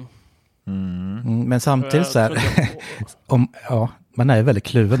 Men samtidigt så här, man är ju väldigt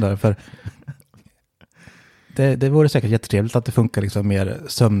kluven där, för det vore säkert jättetrevligt att det funkar liksom mer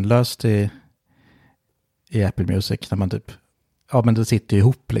sömnlöst i Apple Music när man typ, men det sitter ju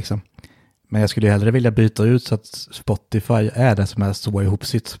ihop liksom. Men jag skulle ju hellre vilja byta ut så att Spotify är det som är så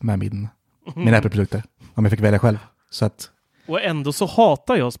ihopsytt med mina Apple-produkter, om jag fick välja själv. Så att... Och ändå så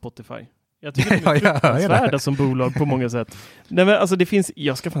hatar jag Spotify. Jag tycker det är fruktansvärda som bolag på många sätt. Nej, men alltså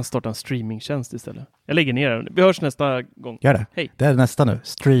jag ska fan starta en streamingtjänst istället. Jag lägger ner den. Vi hörs nästa gång. Gör det. Hej. Det är nästa nu.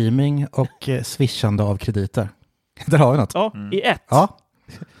 Streaming och swishande av krediter. Där har vi något. Ja, i ett. Ja.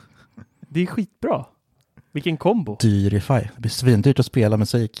 Det är skitbra. Vilken kombo. Dyrify. Det blir svindyrt att spela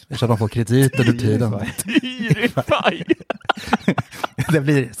musik. Så att man får kredit under tiden. Dyrify. Det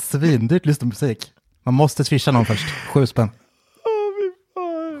blir svindyrt att lyssna på musik. Man måste swisha någon först. 7 spänn.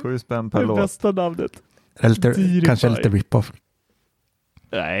 7 spänn per låt. Det bästa namnet. Kanske lite rip-off.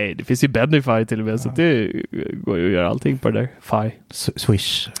 Nej, det finns ju Benify till och med, så det går ju att göra allting på det där.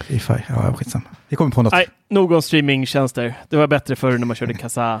 Swish-ify. Ja, skitsamma. Vi kommer på något. Nej, någon streamingtjänster. Det var bättre förr när man körde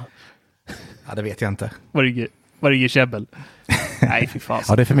kassa. Ja, det vet jag inte. Var det inget käbbel? Nej, fy fan.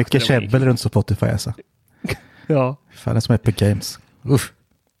 Ja, det är för mycket käbbel runt Spotify alltså. Ja. Fan, det är som Epic Games. Usch.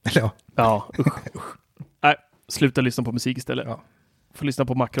 Ja, usch. Nej, sluta lyssna på musik istället. Ja. Får lyssna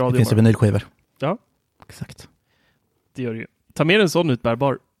på Mac-radio. Det finns ju vinylskivor. Ja. Exakt. Det gör det ju. Ta med en sån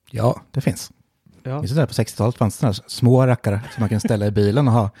utbärbar. Ja, det finns. Ja. Det där på 60-talet fanns det sådana små rackare som man kan ställa i bilen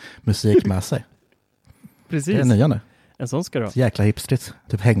och ha musik med sig. Precis. Det är nya nu. En sån ska du ha. Jäkla hipstrigt.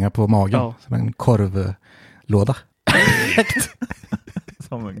 Typ hänga på magen som en korvlåda.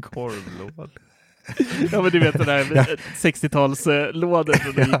 Som en korvlåda. Ja, men du vet den där 60-talslådan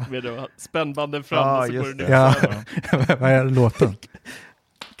som du gick med då. Spännbanden fram och så går det ner. Ja, vad är låten?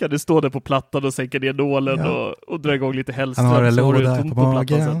 Kan du stå där på plattan och sänka ner nålen och dra igång lite hälström? Han har en så har du låda tomt på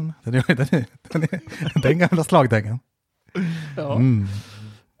plattan magen. Den gamla slagdängan. Ja.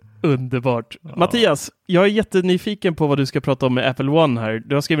 Underbart. Ja. Mattias, jag är jättenyfiken på vad du ska prata om med Apple One här.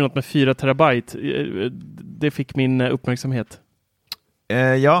 Du har skrivit något med 4 terabyte. Det fick min uppmärksamhet.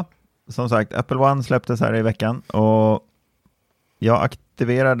 Ja, som sagt, Apple One släpptes här i veckan och jag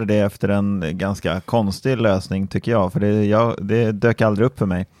aktiverade det efter en ganska konstig lösning tycker jag, för det dök aldrig upp för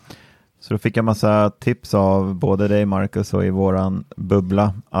mig. Så då fick jag massa tips av både dig Marcus och i våran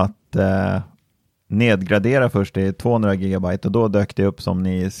bubbla att nedgradera först till 200 gigabyte och då dök det upp som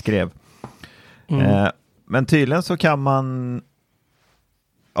ni skrev. Men tydligen så kan man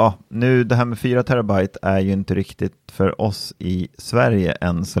nu det här med 4 terabyte är ju inte riktigt för oss i Sverige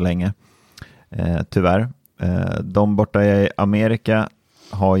än så länge. Tyvärr. De borta i Amerika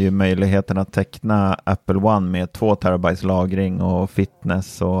har ju möjligheten att teckna Apple One med 2 terabytes lagring och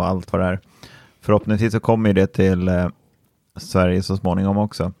fitness och allt vad det är. Förhoppningsvis så kommer det till Sverige så småningom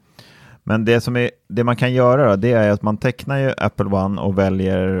också. Men det man kan göra då, det är att man tecknar ju Apple One och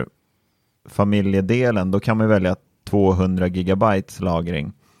väljer familjedelen. Då kan man välja 200 gigabytes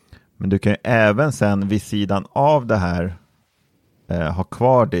lagring. Men du kan ju även sen vid sidan av det här ha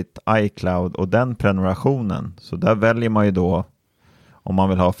kvar ditt iCloud och den prenumerationen. Så där väljer man ju då om man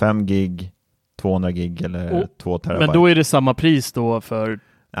vill ha 5 gig, 200 gig eller 2 terabyte. Men då är det samma pris då för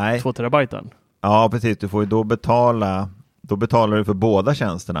 2 terabyte? Ja, precis. Du får ju då betalar du för båda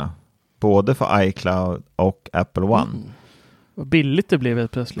tjänsterna. Både för iCloud och Apple One. Vad billigt det blev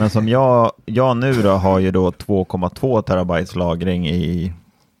helt plötsligt. Men som jag nu då har ju då 2,2 terabytes lagring i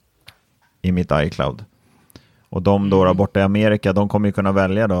mitt iCloud. Och de då borta i Amerika, de kommer ju kunna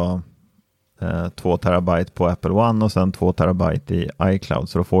välja då 2 terabyte på Apple One och sen 2 terabyte i iCloud.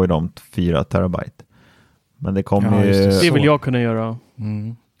 Så då får ju de 4 terabyte. Men det kommer ju... Det vill jag kunna göra.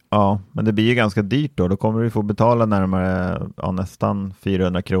 Ja, men det blir ju ganska dyrt då. Då kommer du få betala närmare nästan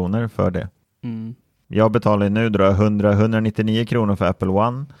 400 kronor för det. Jag betalar nu då 199 kronor för Apple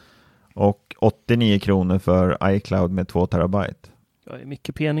One och 89 kronor för iCloud med 2 terabyte. Ja, det är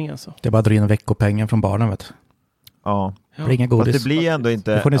mycket penning alltså. Det är bara att dra in veckopengen från barnen, vet du. Ja. Det inga godis. Fast det blir ändå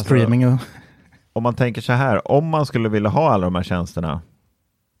inte... Då får ni streaming och... Om man tänker så här, om man skulle vilja ha alla de här tjänsterna,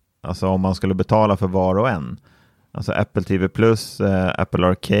 alltså om man skulle betala för var och en, alltså Apple TV+, Apple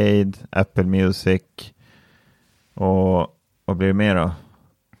Arcade, Apple Music och vad blir det mer då?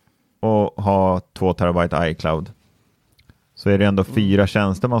 Och ha 2 terabyte iCloud. Så är det ändå 4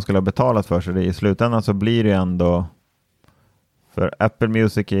 tjänster man skulle ha betalat för, så det i slutändan så blir det ändå, för Apple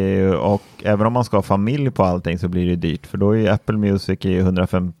Music är ju, och även om man ska ha familj på allting så blir det dyrt, för då är Apple Music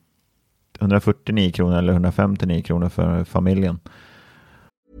 149 kronor eller 159 kronor för familjen.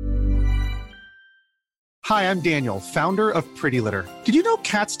 Hi, I'm Daniel, founder of Pretty Litter. Did you know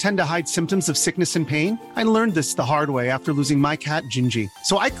cats tend to hide symptoms of sickness and pain? I learned this the hard way after losing my cat, Gingy.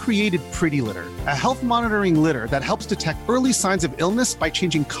 So I created Pretty Litter, a health monitoring litter that helps detect early signs of illness by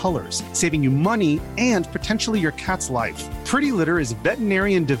changing colors, saving you money and potentially your cat's life. Pretty Litter is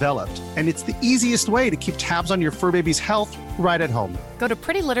veterinarian developed, and it's the easiest way to keep tabs on your fur baby's health right at home. Go to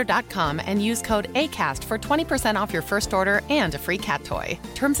prettylitter.com and use code ACAST for 20% off your first order and a free cat toy.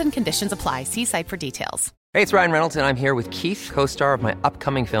 Terms and conditions apply. See site for details. Hey, it's Ryan Reynolds, and I'm here with Keith, co-star of my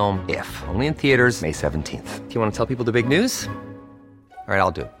upcoming film, If, only in theaters May 17th. Do you want to tell people the big news? All right,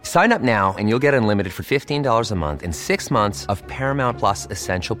 I'll do it. Sign up now and you'll get unlimited for $15 a month and 6 months of Paramount Plus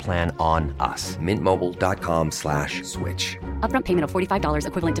Essential Plan on us. MintMobile.com/switch. Upfront payment of $45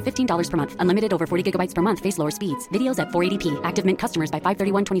 equivalent to $15 per month. Unlimited over 40 gigabytes per month. Face lower speeds. Videos at 480p. Active Mint customers by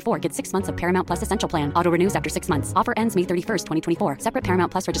 531.24 get 6 months of Paramount Plus Essential Plan. Auto renews after 6 months. Offer ends May 31st, 2024. Separate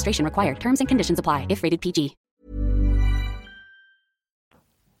Paramount Plus registration required. Terms and conditions apply if rated PG.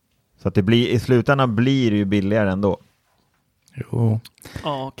 Så att det blir, i slutändan blir det ju billigare ändå. Jo.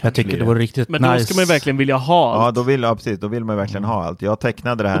 Ja, jag tycker det vore riktigt men nice. Men då ska man verkligen vilja ha allt. Ja, då vill man verkligen ha allt. Jag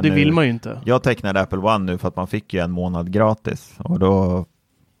tecknade det här och det nu. vill man ju inte. Jag tecknade Apple One nu för att man fick ju en månad gratis. Och då,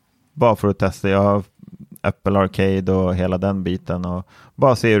 bara för att testa, jag har Apple Arcade och hela den biten. Och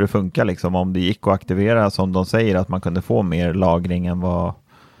bara se hur det funkar liksom. Om det gick att aktivera, som de säger, att man kunde få mer lagring än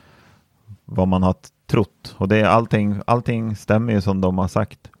vad man har trott. Och det är allting stämmer ju som de har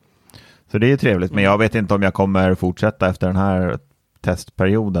sagt. Så det är ju trevligt, men jag vet inte om jag kommer fortsätta efter den här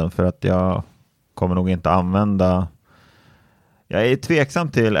testperioden, för att jag kommer nog inte använda... Jag är tveksam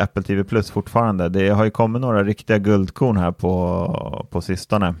till Apple TV Plus fortfarande. Det har ju kommit några riktiga guldkorn här på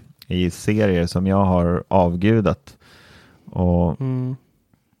sistone i serier som jag har avgudat.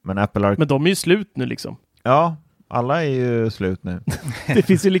 Men Apple Men de är ju slut nu liksom. Ja, Alla är ju slut nu. Det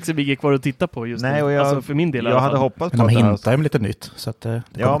finns ju liksom inget kvar att titta på just nu. Och alltså för min del. Jag hade hoppats men på de att hintar ju med lite nytt. Så att det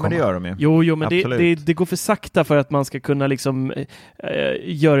ja, men det gör de ju. Jo, men det går för sakta för att man ska kunna liksom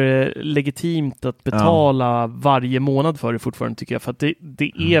göra det legitimt att betala varje månad för det fortfarande, tycker jag. För att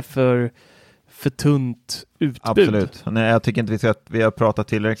det är för tunt utbud. Absolut. Nej, jag tycker inte vi har pratat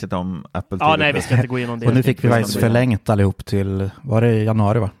tillräckligt om Apple TV. Ja, nej, vi ska inte gå igenom det. Och nu fick vi faktiskt förlängt allihop till, var det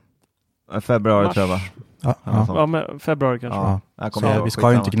januari va? Februari tror jag va? Ja, men februari kanske. Ja. Så vi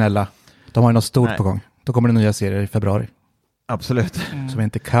ska ju inte gnälla. De har ju något stort på gång. Då kommer det nya serier i februari. Absolut. Så vi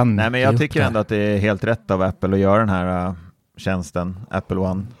inte kan. Nej, men jag tycker ändå att det är helt rätt av Apple att göra den här tjänsten, Apple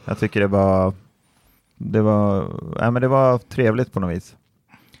One. Jag tycker det var trevligt på något vis.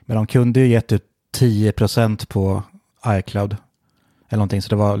 Men de kunde ju gett ut 10% på iCloud eller någonting, så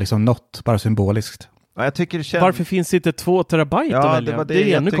det var liksom något, bara symboliskt. Ja, jag tycker varför finns det inte 2 terabyte att välja?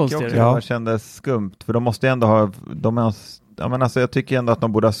 Det är ännu konstigare. Ja, det kändes skumt, för de måste ändå ha jag tycker ändå att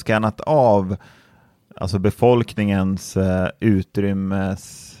de borde ha skannat av alltså befolkningens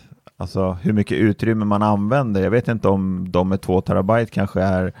utrymmes, alltså hur mycket utrymme man använder. Jag vet inte om de med 2 terabyte kanske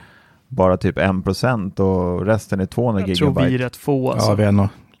är bara typ 1% och resten är 200 gigabyte. Jag tror vi är rätt få. Alltså. Ja, vi är nog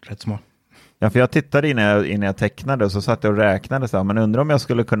rätt små. Ja, för jag tittade innan jag tecknade och så satt jag och räknade så här, men undrar om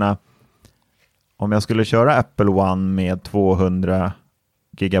jag skulle köra Apple One med 200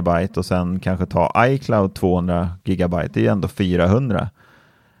 gigabyte och sen kanske ta iCloud 200 gigabyte, det är ju ändå 400.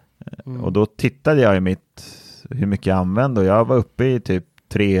 Och då tittade jag i hur mycket jag använde och jag var uppe i typ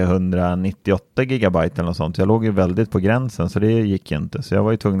 398 gigabyte eller något sånt. Jag låg ju väldigt på gränsen, så det gick inte. Så jag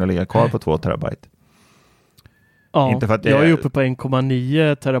var ju tvungen att ligga kvar på 2 terabyte. Ja, inte för att jag är uppe på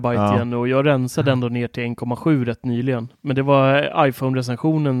 1,9 terabyte igen och jag rensade ändå ner till 1,7 rätt nyligen. Men det var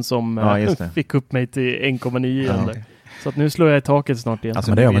iPhone-recensionen som fick upp mig till 1,9 igen. Okay. Så att nu slår jag i taket snart igen.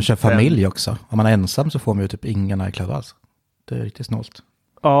 Alltså, men det är om man kör familj också. Om man är ensam så får man ju typ ingen iCloud alls. Det är riktigt snålt.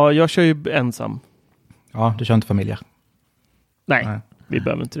 Ja, jag kör ju ensam. Ja, du kör inte familj. Nej, vi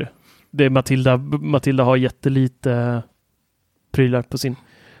behöver inte det. Det är Matilda har jättelite prylar på sin.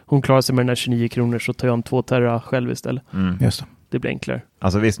 Hon klarar sig med den här 29 kronor, så tar jag en 2 tera själv istället. Just det. Det blir enklare.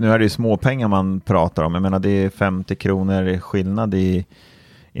 Alltså visst, nu är det ju småpengar man pratar om. Jag menar, det är 50 kronor skillnad i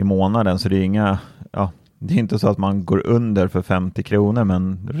månaden, så det är det är inte så att man går under för 50 kronor,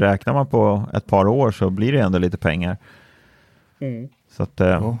 men räknar man på ett par år så blir det ändå lite pengar. Så att,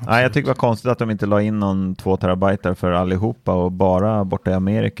 jag tycker det var konstigt att de inte la in någon 2 terabyte för allihopa och bara borta i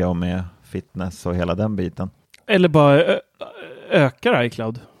Amerika och med fitness och hela den biten. Eller bara ökar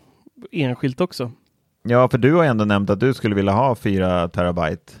iCloud enskilt också. Ja, för du har ändå nämnt att du skulle vilja ha 4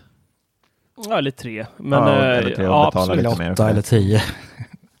 terabyte. Ja, eller 3. Men, eller 3 och betala lite mer. 8 eller 10.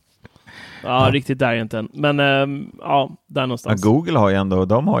 Ja, riktigt där är inte än. Men där någonstans. Ja, Google har ju ändå,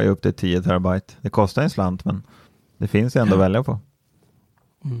 de har ju upp till 10 terabyte. Det kostar en slant, men det finns ju ändå att välja på.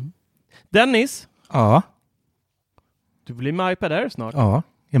 Dennis? Ja? Du blir med iPad Air snart. Ja,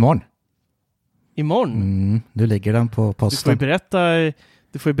 imorgon. Imorgon? Nu ligger den på posten.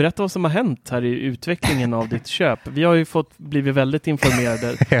 Du får ju berätta vad som har hänt här i utvecklingen av ditt köp. Vi har ju blivit väldigt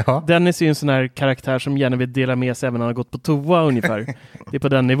informerade. Ja. Dennis är ju en sån här karaktär som gärna vill dela med sig även när han har gått på toa ungefär. Det är på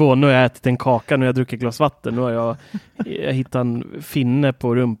den nivån. Nu har jag ätit en kaka, nu har jag druckit glas vatten, nu har jag hittat en finne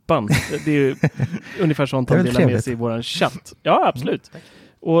på rumpan. Det är ju ungefär sånt han delar med sig i våran chatt. Ja, absolut.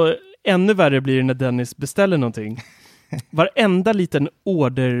 Och ännu värre blir det när Dennis beställer någonting. Varenda liten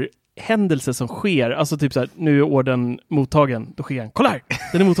orderhändelse som sker, alltså typ så här, nu är ordern mottagen, då sker han, kolla här,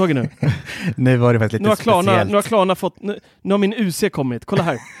 den är mottagen nu. Nu var det faktiskt lite speciellt. Nu har Klarna fått, nu har min UC kommit, kolla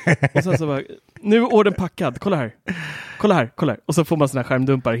här. Och sen så bara, nu är ordern packad, kolla här. Och så får man såna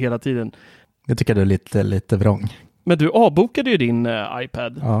skärmdumpar hela tiden. Jag tycker det är lite vrång. Men du avbokade ju din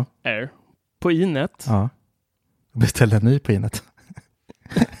iPad Air på Inet. Ja. Beställde en ny på Inet.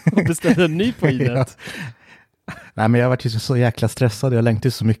 Och beställde en ny på Inet. Nej, men jag har varit så jäkla stressad. Jag längtar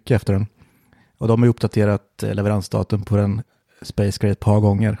så mycket efter den. Och de har ju uppdaterat leveransdatum på den Space Gray ett par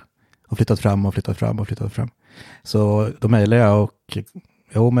gånger. Och flyttat fram. Så då mejlade jag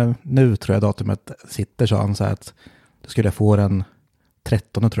och men nu tror jag datumet sitter, så han sa att då skulle jag få den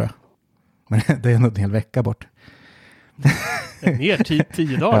 13, tror jag. Men det är nog en hel vecka bort. Mer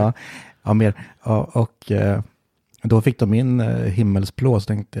 10 dagar? Ja, mer. Ja, och då fick de min himmelsblå, så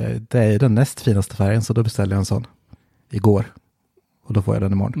tänkte jag, det är den näst finaste färgen, så då beställde jag en sån igår. Och då får jag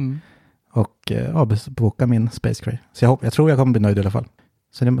den imorgon. Och boka min Space Gray. Så jag tror jag kommer bli nöjd i alla fall.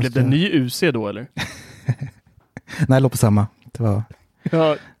 Så blev det en ny UC då, eller? Nej, jag låg på samma. Det var...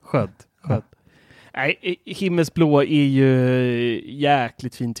 Ja, skönt. Nej, himmelsblå är ju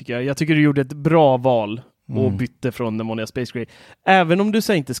jäkligt fint, tycker jag. Jag tycker du gjorde ett bra val. och bytte från den vanliga Space Gray. Även om du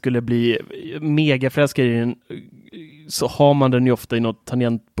så inte skulle bli mega förälskad i den, så har man den ju ofta i något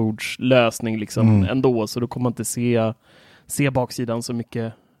tangentbordslösning liksom ändå, så då kommer man inte se baksidan så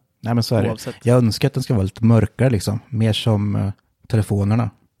mycket. Nej, men så är oavsett. det. Jag önskar att den ska vara lite mörkare liksom, mer som telefonerna.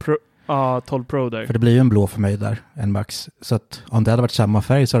 12 Pro där. För det blir ju en blå för mig där, en Max. Så att om det hade varit samma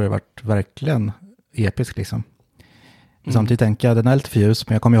färg så hade det varit verkligen episk liksom. Samtidigt tänker jag, den är lite för ljus,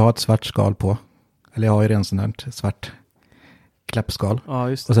 men jag kommer ju ha ett svart skal på. Eller jag har ju redan sånt här svart klappskal. Ja,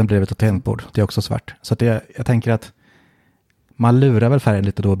 just det. Och sen blir det ett tangentbord. Det är också svart. Så att jag tänker att man lurar väl färgen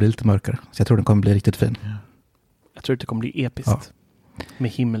lite då och blir lite mörkare. Så jag tror den kommer bli riktigt fin. Jag tror att det kommer bli episkt. Ja.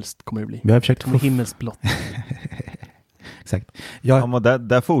 Med himmelskt kommer det bli. Vi har försökt med himmelskt blått. Exakt.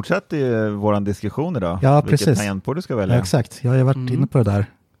 Där fortsätter ju våran diskussion idag. Ja, vilket precis. tangentbord du ska välja. Ja, exakt. Jag har varit inne på det där.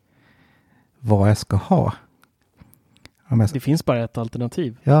 Vad jag ska ha. Det finns bara ett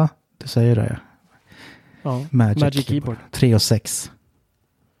alternativ. Ja, du säger det. Ja. Magic Keyboard. 3 och 6.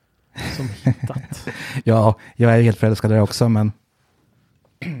 Som hittat. Ja, jag är helt förälskad där också, men...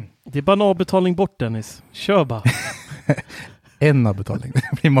 Det är bara en avbetalning bort, Dennis. Kör bara. En avbetalning.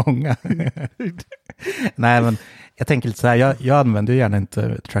 Det blir många. Nej, men jag tänker lite så här. Jag använder ju gärna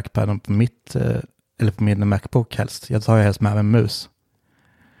inte trackpaden på eller på min MacBook helst. Jag tar ju helst med en mus.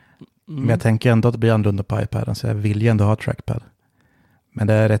 Men jag tänker ändå att det blir annorlunda på iPaden, så jag vill ju ändå ha trackpad. Men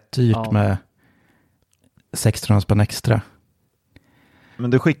det är rätt dyrt med 16 spänn extra.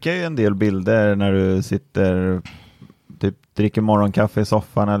 Men du skickar ju en del bilder när du sitter, typ dricker morgonkaffe i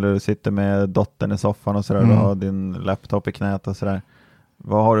soffan, eller du sitter med dottern i soffan och sådär. Du har din laptop i knät och sådär.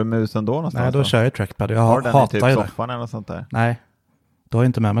 Vad har du musen då någonstans? Nej, då kör jag trackpad. Jag har den hatar i typ ju soffan eller något sånt där? Nej, då har jag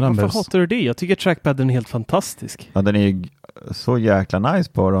inte med mig den. Varför hatar du det? Jag tycker trackpaden är helt fantastisk. Ja, den är ju så jäkla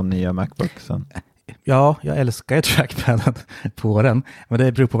nice på de nya MacBooksen. Ja, jag älskar ju trackpaden på den. Men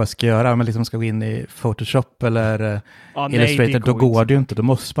det beror på vad jag ska göra. Om jag liksom ska gå in i Photoshop eller Illustrator, då går det ju inte. Då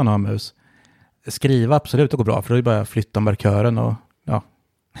måste man ha en mus. Skriva absolut, det går bra. För då är det bara att flytta markören och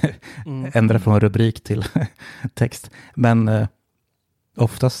ändra från rubrik till text. Men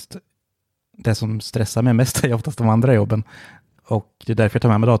oftast, det som stressar mig mest är oftast de andra jobben. Och det är därför jag tar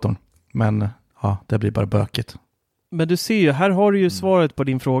med mig datorn. Men ja, det blir bara bökigt. Men du ser ju, här har du ju svaret på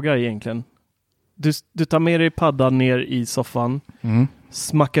din fråga egentligen. Du tar med dig paddan ner i soffan,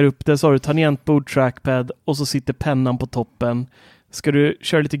 smackar upp det, så har du tangentbord, trackpad och så sitter pennan på toppen. Ska du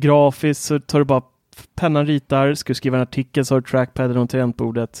köra lite grafiskt så tar du bara pennan, ritar. Ska du skriva en artikel så har du trackpaden och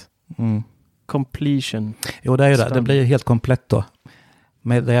tangentbordet. Completion. Jo, det är ju det. Det blir ju helt komplett då.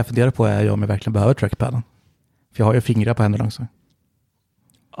 Men det jag funderar på är ju om jag verkligen behöver trackpaden. För jag har ju fingrar på händerna också.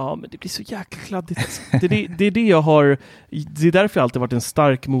 Ja, men det blir så jäkla kladdigt. Det är det jag har... Det är därför jag alltid varit en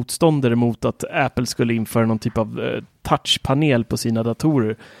stark motståndare mot att Apple skulle införa någon typ av touchpanel på sina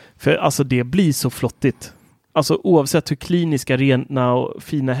datorer. För alltså det blir så flottigt. Alltså oavsett hur kliniska, rena och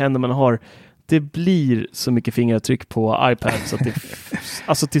fina händer man har, det blir så mycket fingeravtryck på iPad så att det...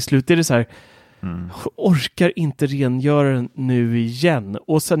 Alltså till slut är det så här... orkar inte rengöra den nu igen.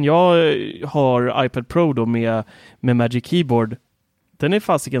 Och sen jag har iPad Pro då med Magic Keyboard, den är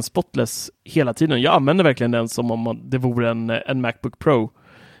fasiken spotless hela tiden. Jag använder verkligen den som om det vore en MacBook Pro.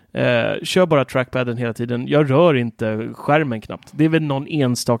 Kör bara trackpaden hela tiden. Jag rör inte skärmen knappt. Det är väl någon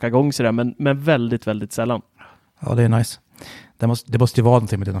enstaka gång sådär, men väldigt, väldigt sällan. Ja, det är nice. Det måste ju vara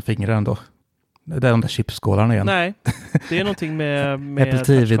någonting med dina fingrar ändå. Det är de där chipskålarna igen. Nej, det är någonting med Apple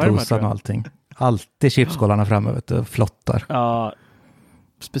TV-dosan och allting. Alltid chipskålarna framme, vet du, flottar. Ja,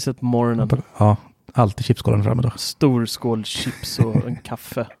 speciellt på morgonen. Ja, alltid chipskålarna framme då. Stor skål chips och en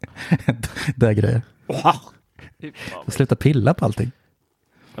kaffe. Det är grejer. Wow. Sluta pilla på allting.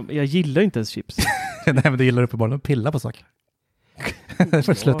 Jag gillar inte ens chips. Nej, men du gillar uppenbarligen att pilla på saker.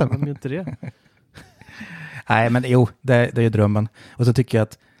 Får sluta med. Vem gör inte det? Nej, men jo, det är ju drömmen. Och så tycker jag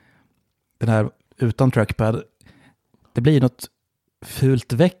att den här utan trackpad, det blir något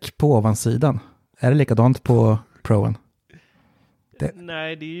fult väck på ovansidan. Är det likadant på Proen?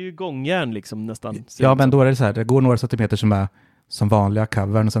 Nej, det är ju gångjärn liksom nästan. Ja, men då är det så här, det går några centimeter som är som vanliga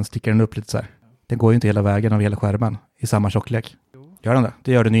covern och sen sticker den upp lite så här. Det går ju inte hela vägen av hela skärmen i samma tjocklek. Gör den det?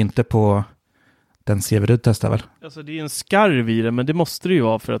 Det gör den ju inte på den Severud testar väl? Alltså det är en skarv i den, men det måste det ju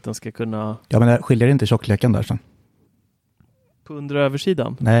vara för att den ska kunna... Ja, men det skiljer inte tjockleken där sen. På under och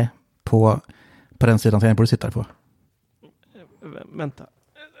översidan? Nej, på den sidan jag borde sitta på. Vänta.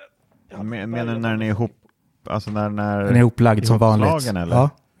 Menar du när den är ihop? Alltså när den är ihopplagd som vanligt. Eller? Ja,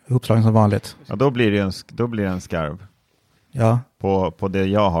 ihopslagen som vanligt. Ja, då blir det en skarv. Ja. På det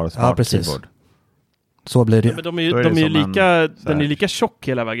jag har smart precis. keyboard. Så blir det. Ja, men de är ju lika, den är lika tjock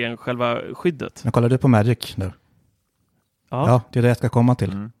hela vägen, själva skyddet. Men kollar du på Magic nu? Ja. Ja, det är det jag ska komma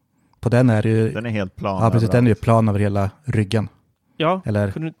till. på den är det ju... Den är helt plan. Ja, precis. Den är ju plan över hela ryggen. Ja.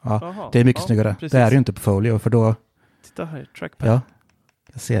 Eller, ja, det är mycket snyggare. Precis. Det är ju inte på folio, för då... Titta här, trackpad. Ja,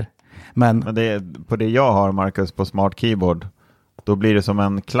 jag ser. Men det är, på det jag har, Marcus, på Smart Keyboard, då blir det som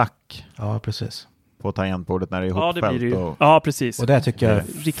en klack. Ja, precis. På tangentbordet när det är ihopfällt. Ja, det blir det ju. Ja, precis. Och det tycker jag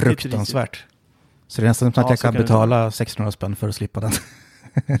är fruktansvärt. Så det är nästan som att jag kan betala 1600 spänn för att slippa den.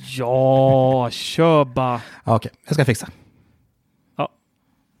 Ja, kör bara. Ja, okej, jag ska fixa. Ja,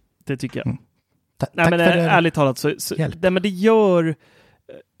 det tycker jag. Nej, men ärligt talat så men det gör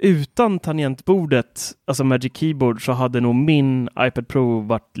utan tangentbordet, alltså Magic Keyboard, så hade nog min iPad Pro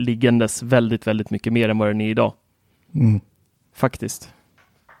varit liggandes väldigt, väldigt mycket mer än vad den är idag. Faktiskt.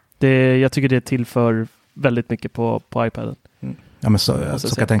 Jag tycker det tillför väldigt mycket på iPaden. Ja, men så kan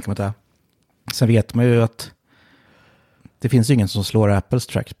jag tänka mig det. Sen vet man ju att det finns ju ingen som slår Apples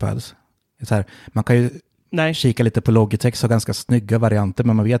trackpads. Så här, man kan ju kika lite på Logitech, så ganska snygga varianter,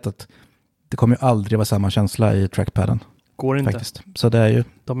 men man vet att det kommer ju aldrig vara samma känsla i trackpaden. Går inte. Faktiskt. Så det är ju...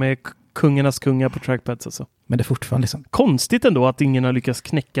 De är kungarnas kungar på trackpads alltså. Men det är fortfarande liksom... Konstigt ändå att ingen har lyckats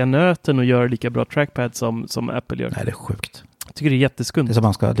knäcka nöten och göra lika bra trackpad som Apple gör. Nej, det är sjukt. Jag tycker det är jätteskumt. Det är som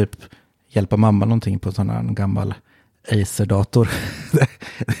man ska typ hjälpa mamma någonting på sån här gammal Acer-dator.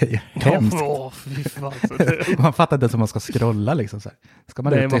 Det är ju hemskt. Man fattar inte som man ska scrolla liksom. Så här. Ska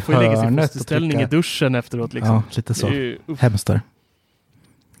man ut i får lägga sin fosterställning i duschen efteråt liksom. Ja, lite så. Hemskt där.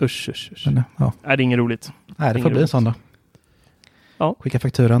 Usch. Men, ja. Nej, det är inget roligt. Nej, det får bli en sån då. Ja. Skicka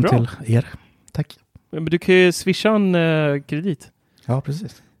fakturan till er. Tack. Men du kan ju swisha en kredit. Ja,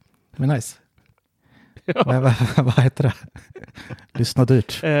 precis. Det är nice. Ja. Vad heter det? Lyssna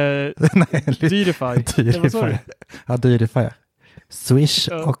dyrt. Dyrify. Ja, Dyrify. Swish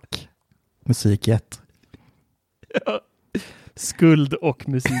och musik i ett. Ja. Skuld och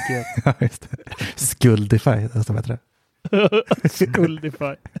musik i ett. Ja, just det. Skuldify, som heter det.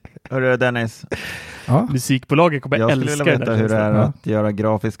 Skuldify. Hörru Dennis, musikbolaget kommer älska det. Jag skulle vilja veta hur det är att göra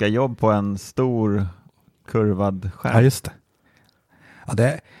grafiska jobb på en stor kurvad skärm. Ja, just det. Ja,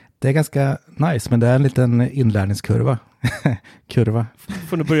 det är ganska nice, men det är en liten inlärningskurva. Kurva.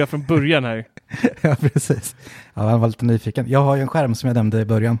 Får du börja från början här? Ja, precis. Ja, jag var lite nyfiken. Jag har ju en skärm som jag nämnde i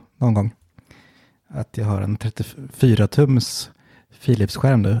början någon gång. Att jag har en 34-tums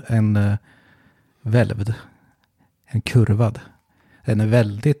Philips-skärm nu. En välvd. En kurvad. Den är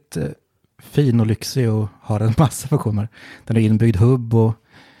väldigt fin och lyxig och har en massa funktioner. Den är inbyggd hubb och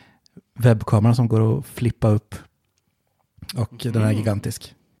webbkamera som går att flippa upp. Och den är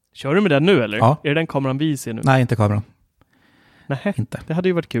gigantisk. Kör du med den nu eller? Ja. Är det den kameran vi ser nu? Nej, inte kameran. Nej, inte. Det hade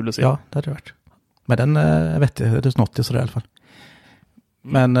ju varit kul att se. Ja, det hade det varit. Men den vet jag, det är något i sådär i alla fall.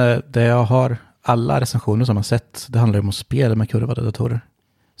 Men det jag har, alla recensioner som jag sett, det handlar om att spela med kurvade datorer.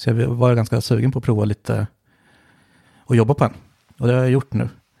 Så jag var ganska sugen på att prova lite och jobba på en. Och det har jag gjort nu.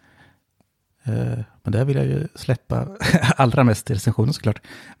 Men det vill jag ju släppa allra mest i recensionen såklart.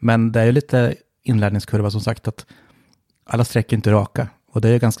 Men det är ju lite inlärningskurva som sagt, att alla streck är inte raka. Och det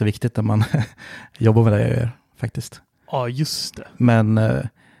är ganska viktigt när man jobbar med det jag gör faktiskt. Ja, just det. Men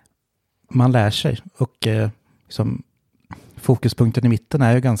man lär sig. Och liksom, fokuspunkten i mitten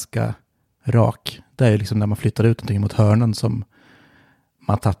är ju ganska rak. Det är ju liksom när man flyttar ut någonting mot hörnen som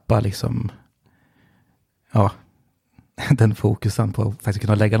man tappar liksom, ja, den fokusen på att faktiskt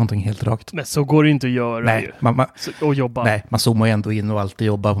kunna lägga någonting helt rakt. Men så går det inte att göra. Nej, och jobba. Nej, man zoomar ju ändå in och alltid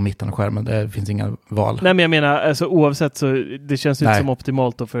jobbar på mitten av skärmen. Det finns inga val. Nej, men jag menar, alltså, oavsett så det känns inte som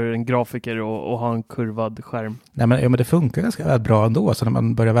optimalt då för en grafiker att ha en kurvad skärm. Nej, men det funkar ganska bra ändå så när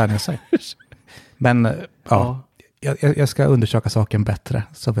man börjar vänja sig. Men jag ska undersöka saken bättre,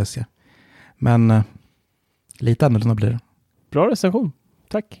 så får jag se. Men lite annorlunda blir det. Bra recension.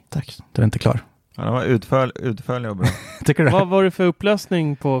 Tack. Tack, det är inte klar. Ja, det var utförlig och bra. Tycker du? Vad var det för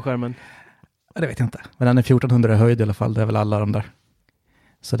upplösning på skärmen? Det vet jag inte. Men den är 1400 höjd i alla fall. Det är väl alla de där.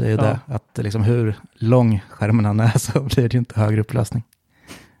 Så det är ju det. Att liksom hur lång skärmen han är så blir det ju inte högre upplösning.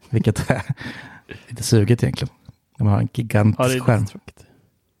 Vilket är lite suget egentligen. När man har en gigantisk skärm.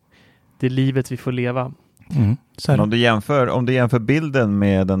 Det är livet vi får leva. Så om du jämför bilden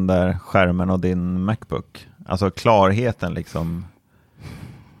med den där skärmen och din MacBook. Alltså klarheten liksom.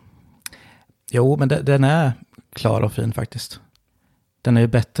 Jo, men den är klar och fin faktiskt. Den är ju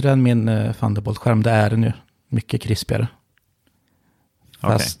bättre än min Thunderbolt-skärm. Det är den ju. Mycket krispigare.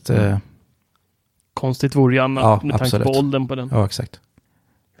 Fast... konstigt vore ju annat med tanke på åldern på den. Ja, exakt.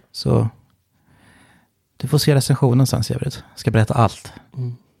 Så... Du får se recensionen sen, Severid. Jag ska berätta allt.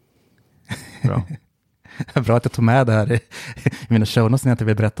 Bra. Bra att jag tog med det här i mina show notes när jag inte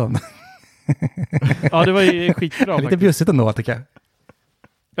vill berätta om det. Ja, det var ju skitbra. Lite bjussigt ändå, tycker jag.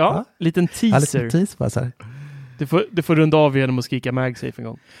 Ja, liten teaser. Ja, liten teaser bara så här. Du får runda av genom att skrika MagSafe en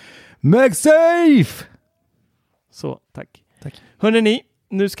gång. MagSafe! Så, tack. Tack. Hörrni,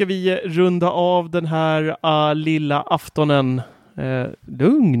 nu ska vi runda av den här lilla aftonen.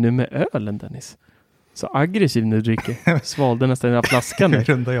 Lugn nu med ölen, Dennis. Så aggressiv nu dricker. Svalde nästan den här flaskan. Nu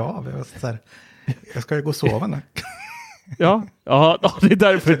rundar jag av. Jag ska ju gå och sova nu. Ja, det är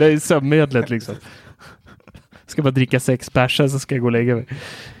därför det är sömnmedlet liksom. Ska bara dricka 6 bärsar så ska jag gå och lägga mig.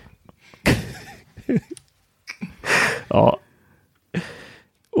 Ja.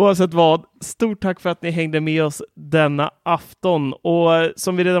 Oavsett vad, stort tack för att ni hängde med oss denna afton. Och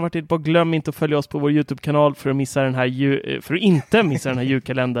som vi redan varit inne på, glöm inte att följa oss på vår YouTube-kanal för att inte missa den här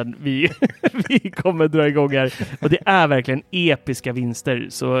julkalendern vi kommer dra igång här. Och det är verkligen episka vinster,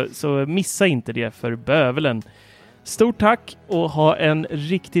 så missa inte det för bövelen. Stort tack och ha en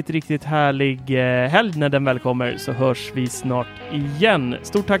riktigt, riktigt härlig helg när den väl kommer, så hörs vi snart igen.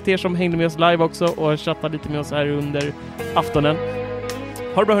 Stort tack till er som hängde med oss live också och chattade lite med oss här under aftonen.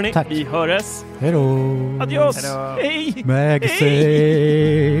 Ha det bra hörni, vi hörs. Hej då. Adios. Hejdå. Hej.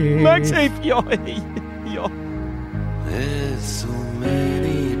 MagSafe. MagSafe, ja hej. Ja. There's so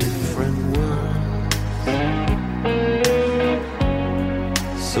many different worlds,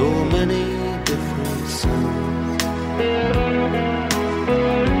 so many different suns,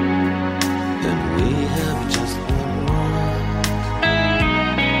 and we have just one world,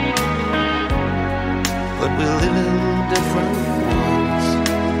 but we live in different worlds.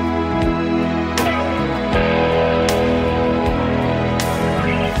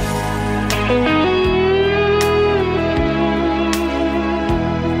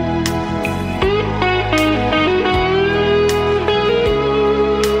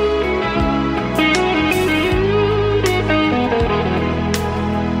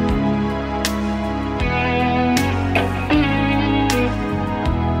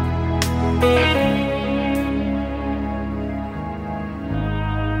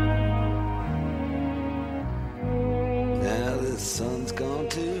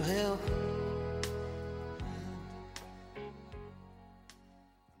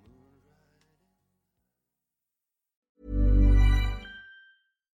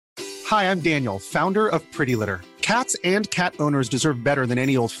 Hi, I'm Daniel, founder of Pretty Litter. Cats and cat owners deserve better than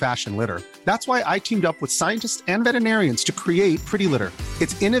any old-fashioned litter. That's why I teamed up with scientists and veterinarians to create Pretty Litter.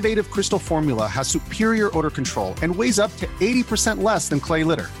 Its innovative crystal formula has superior odor control and weighs up to 80% less than clay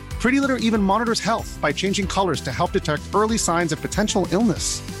litter. Pretty Litter even monitors health by changing colors to help detect early signs of potential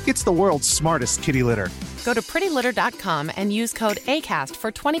illness. It's the world's smartest kitty litter. Go to prettylitter.com and use code ACAST for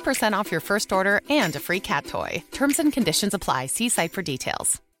 20% off your first order and a free cat toy. Terms and conditions apply. See site for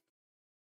details.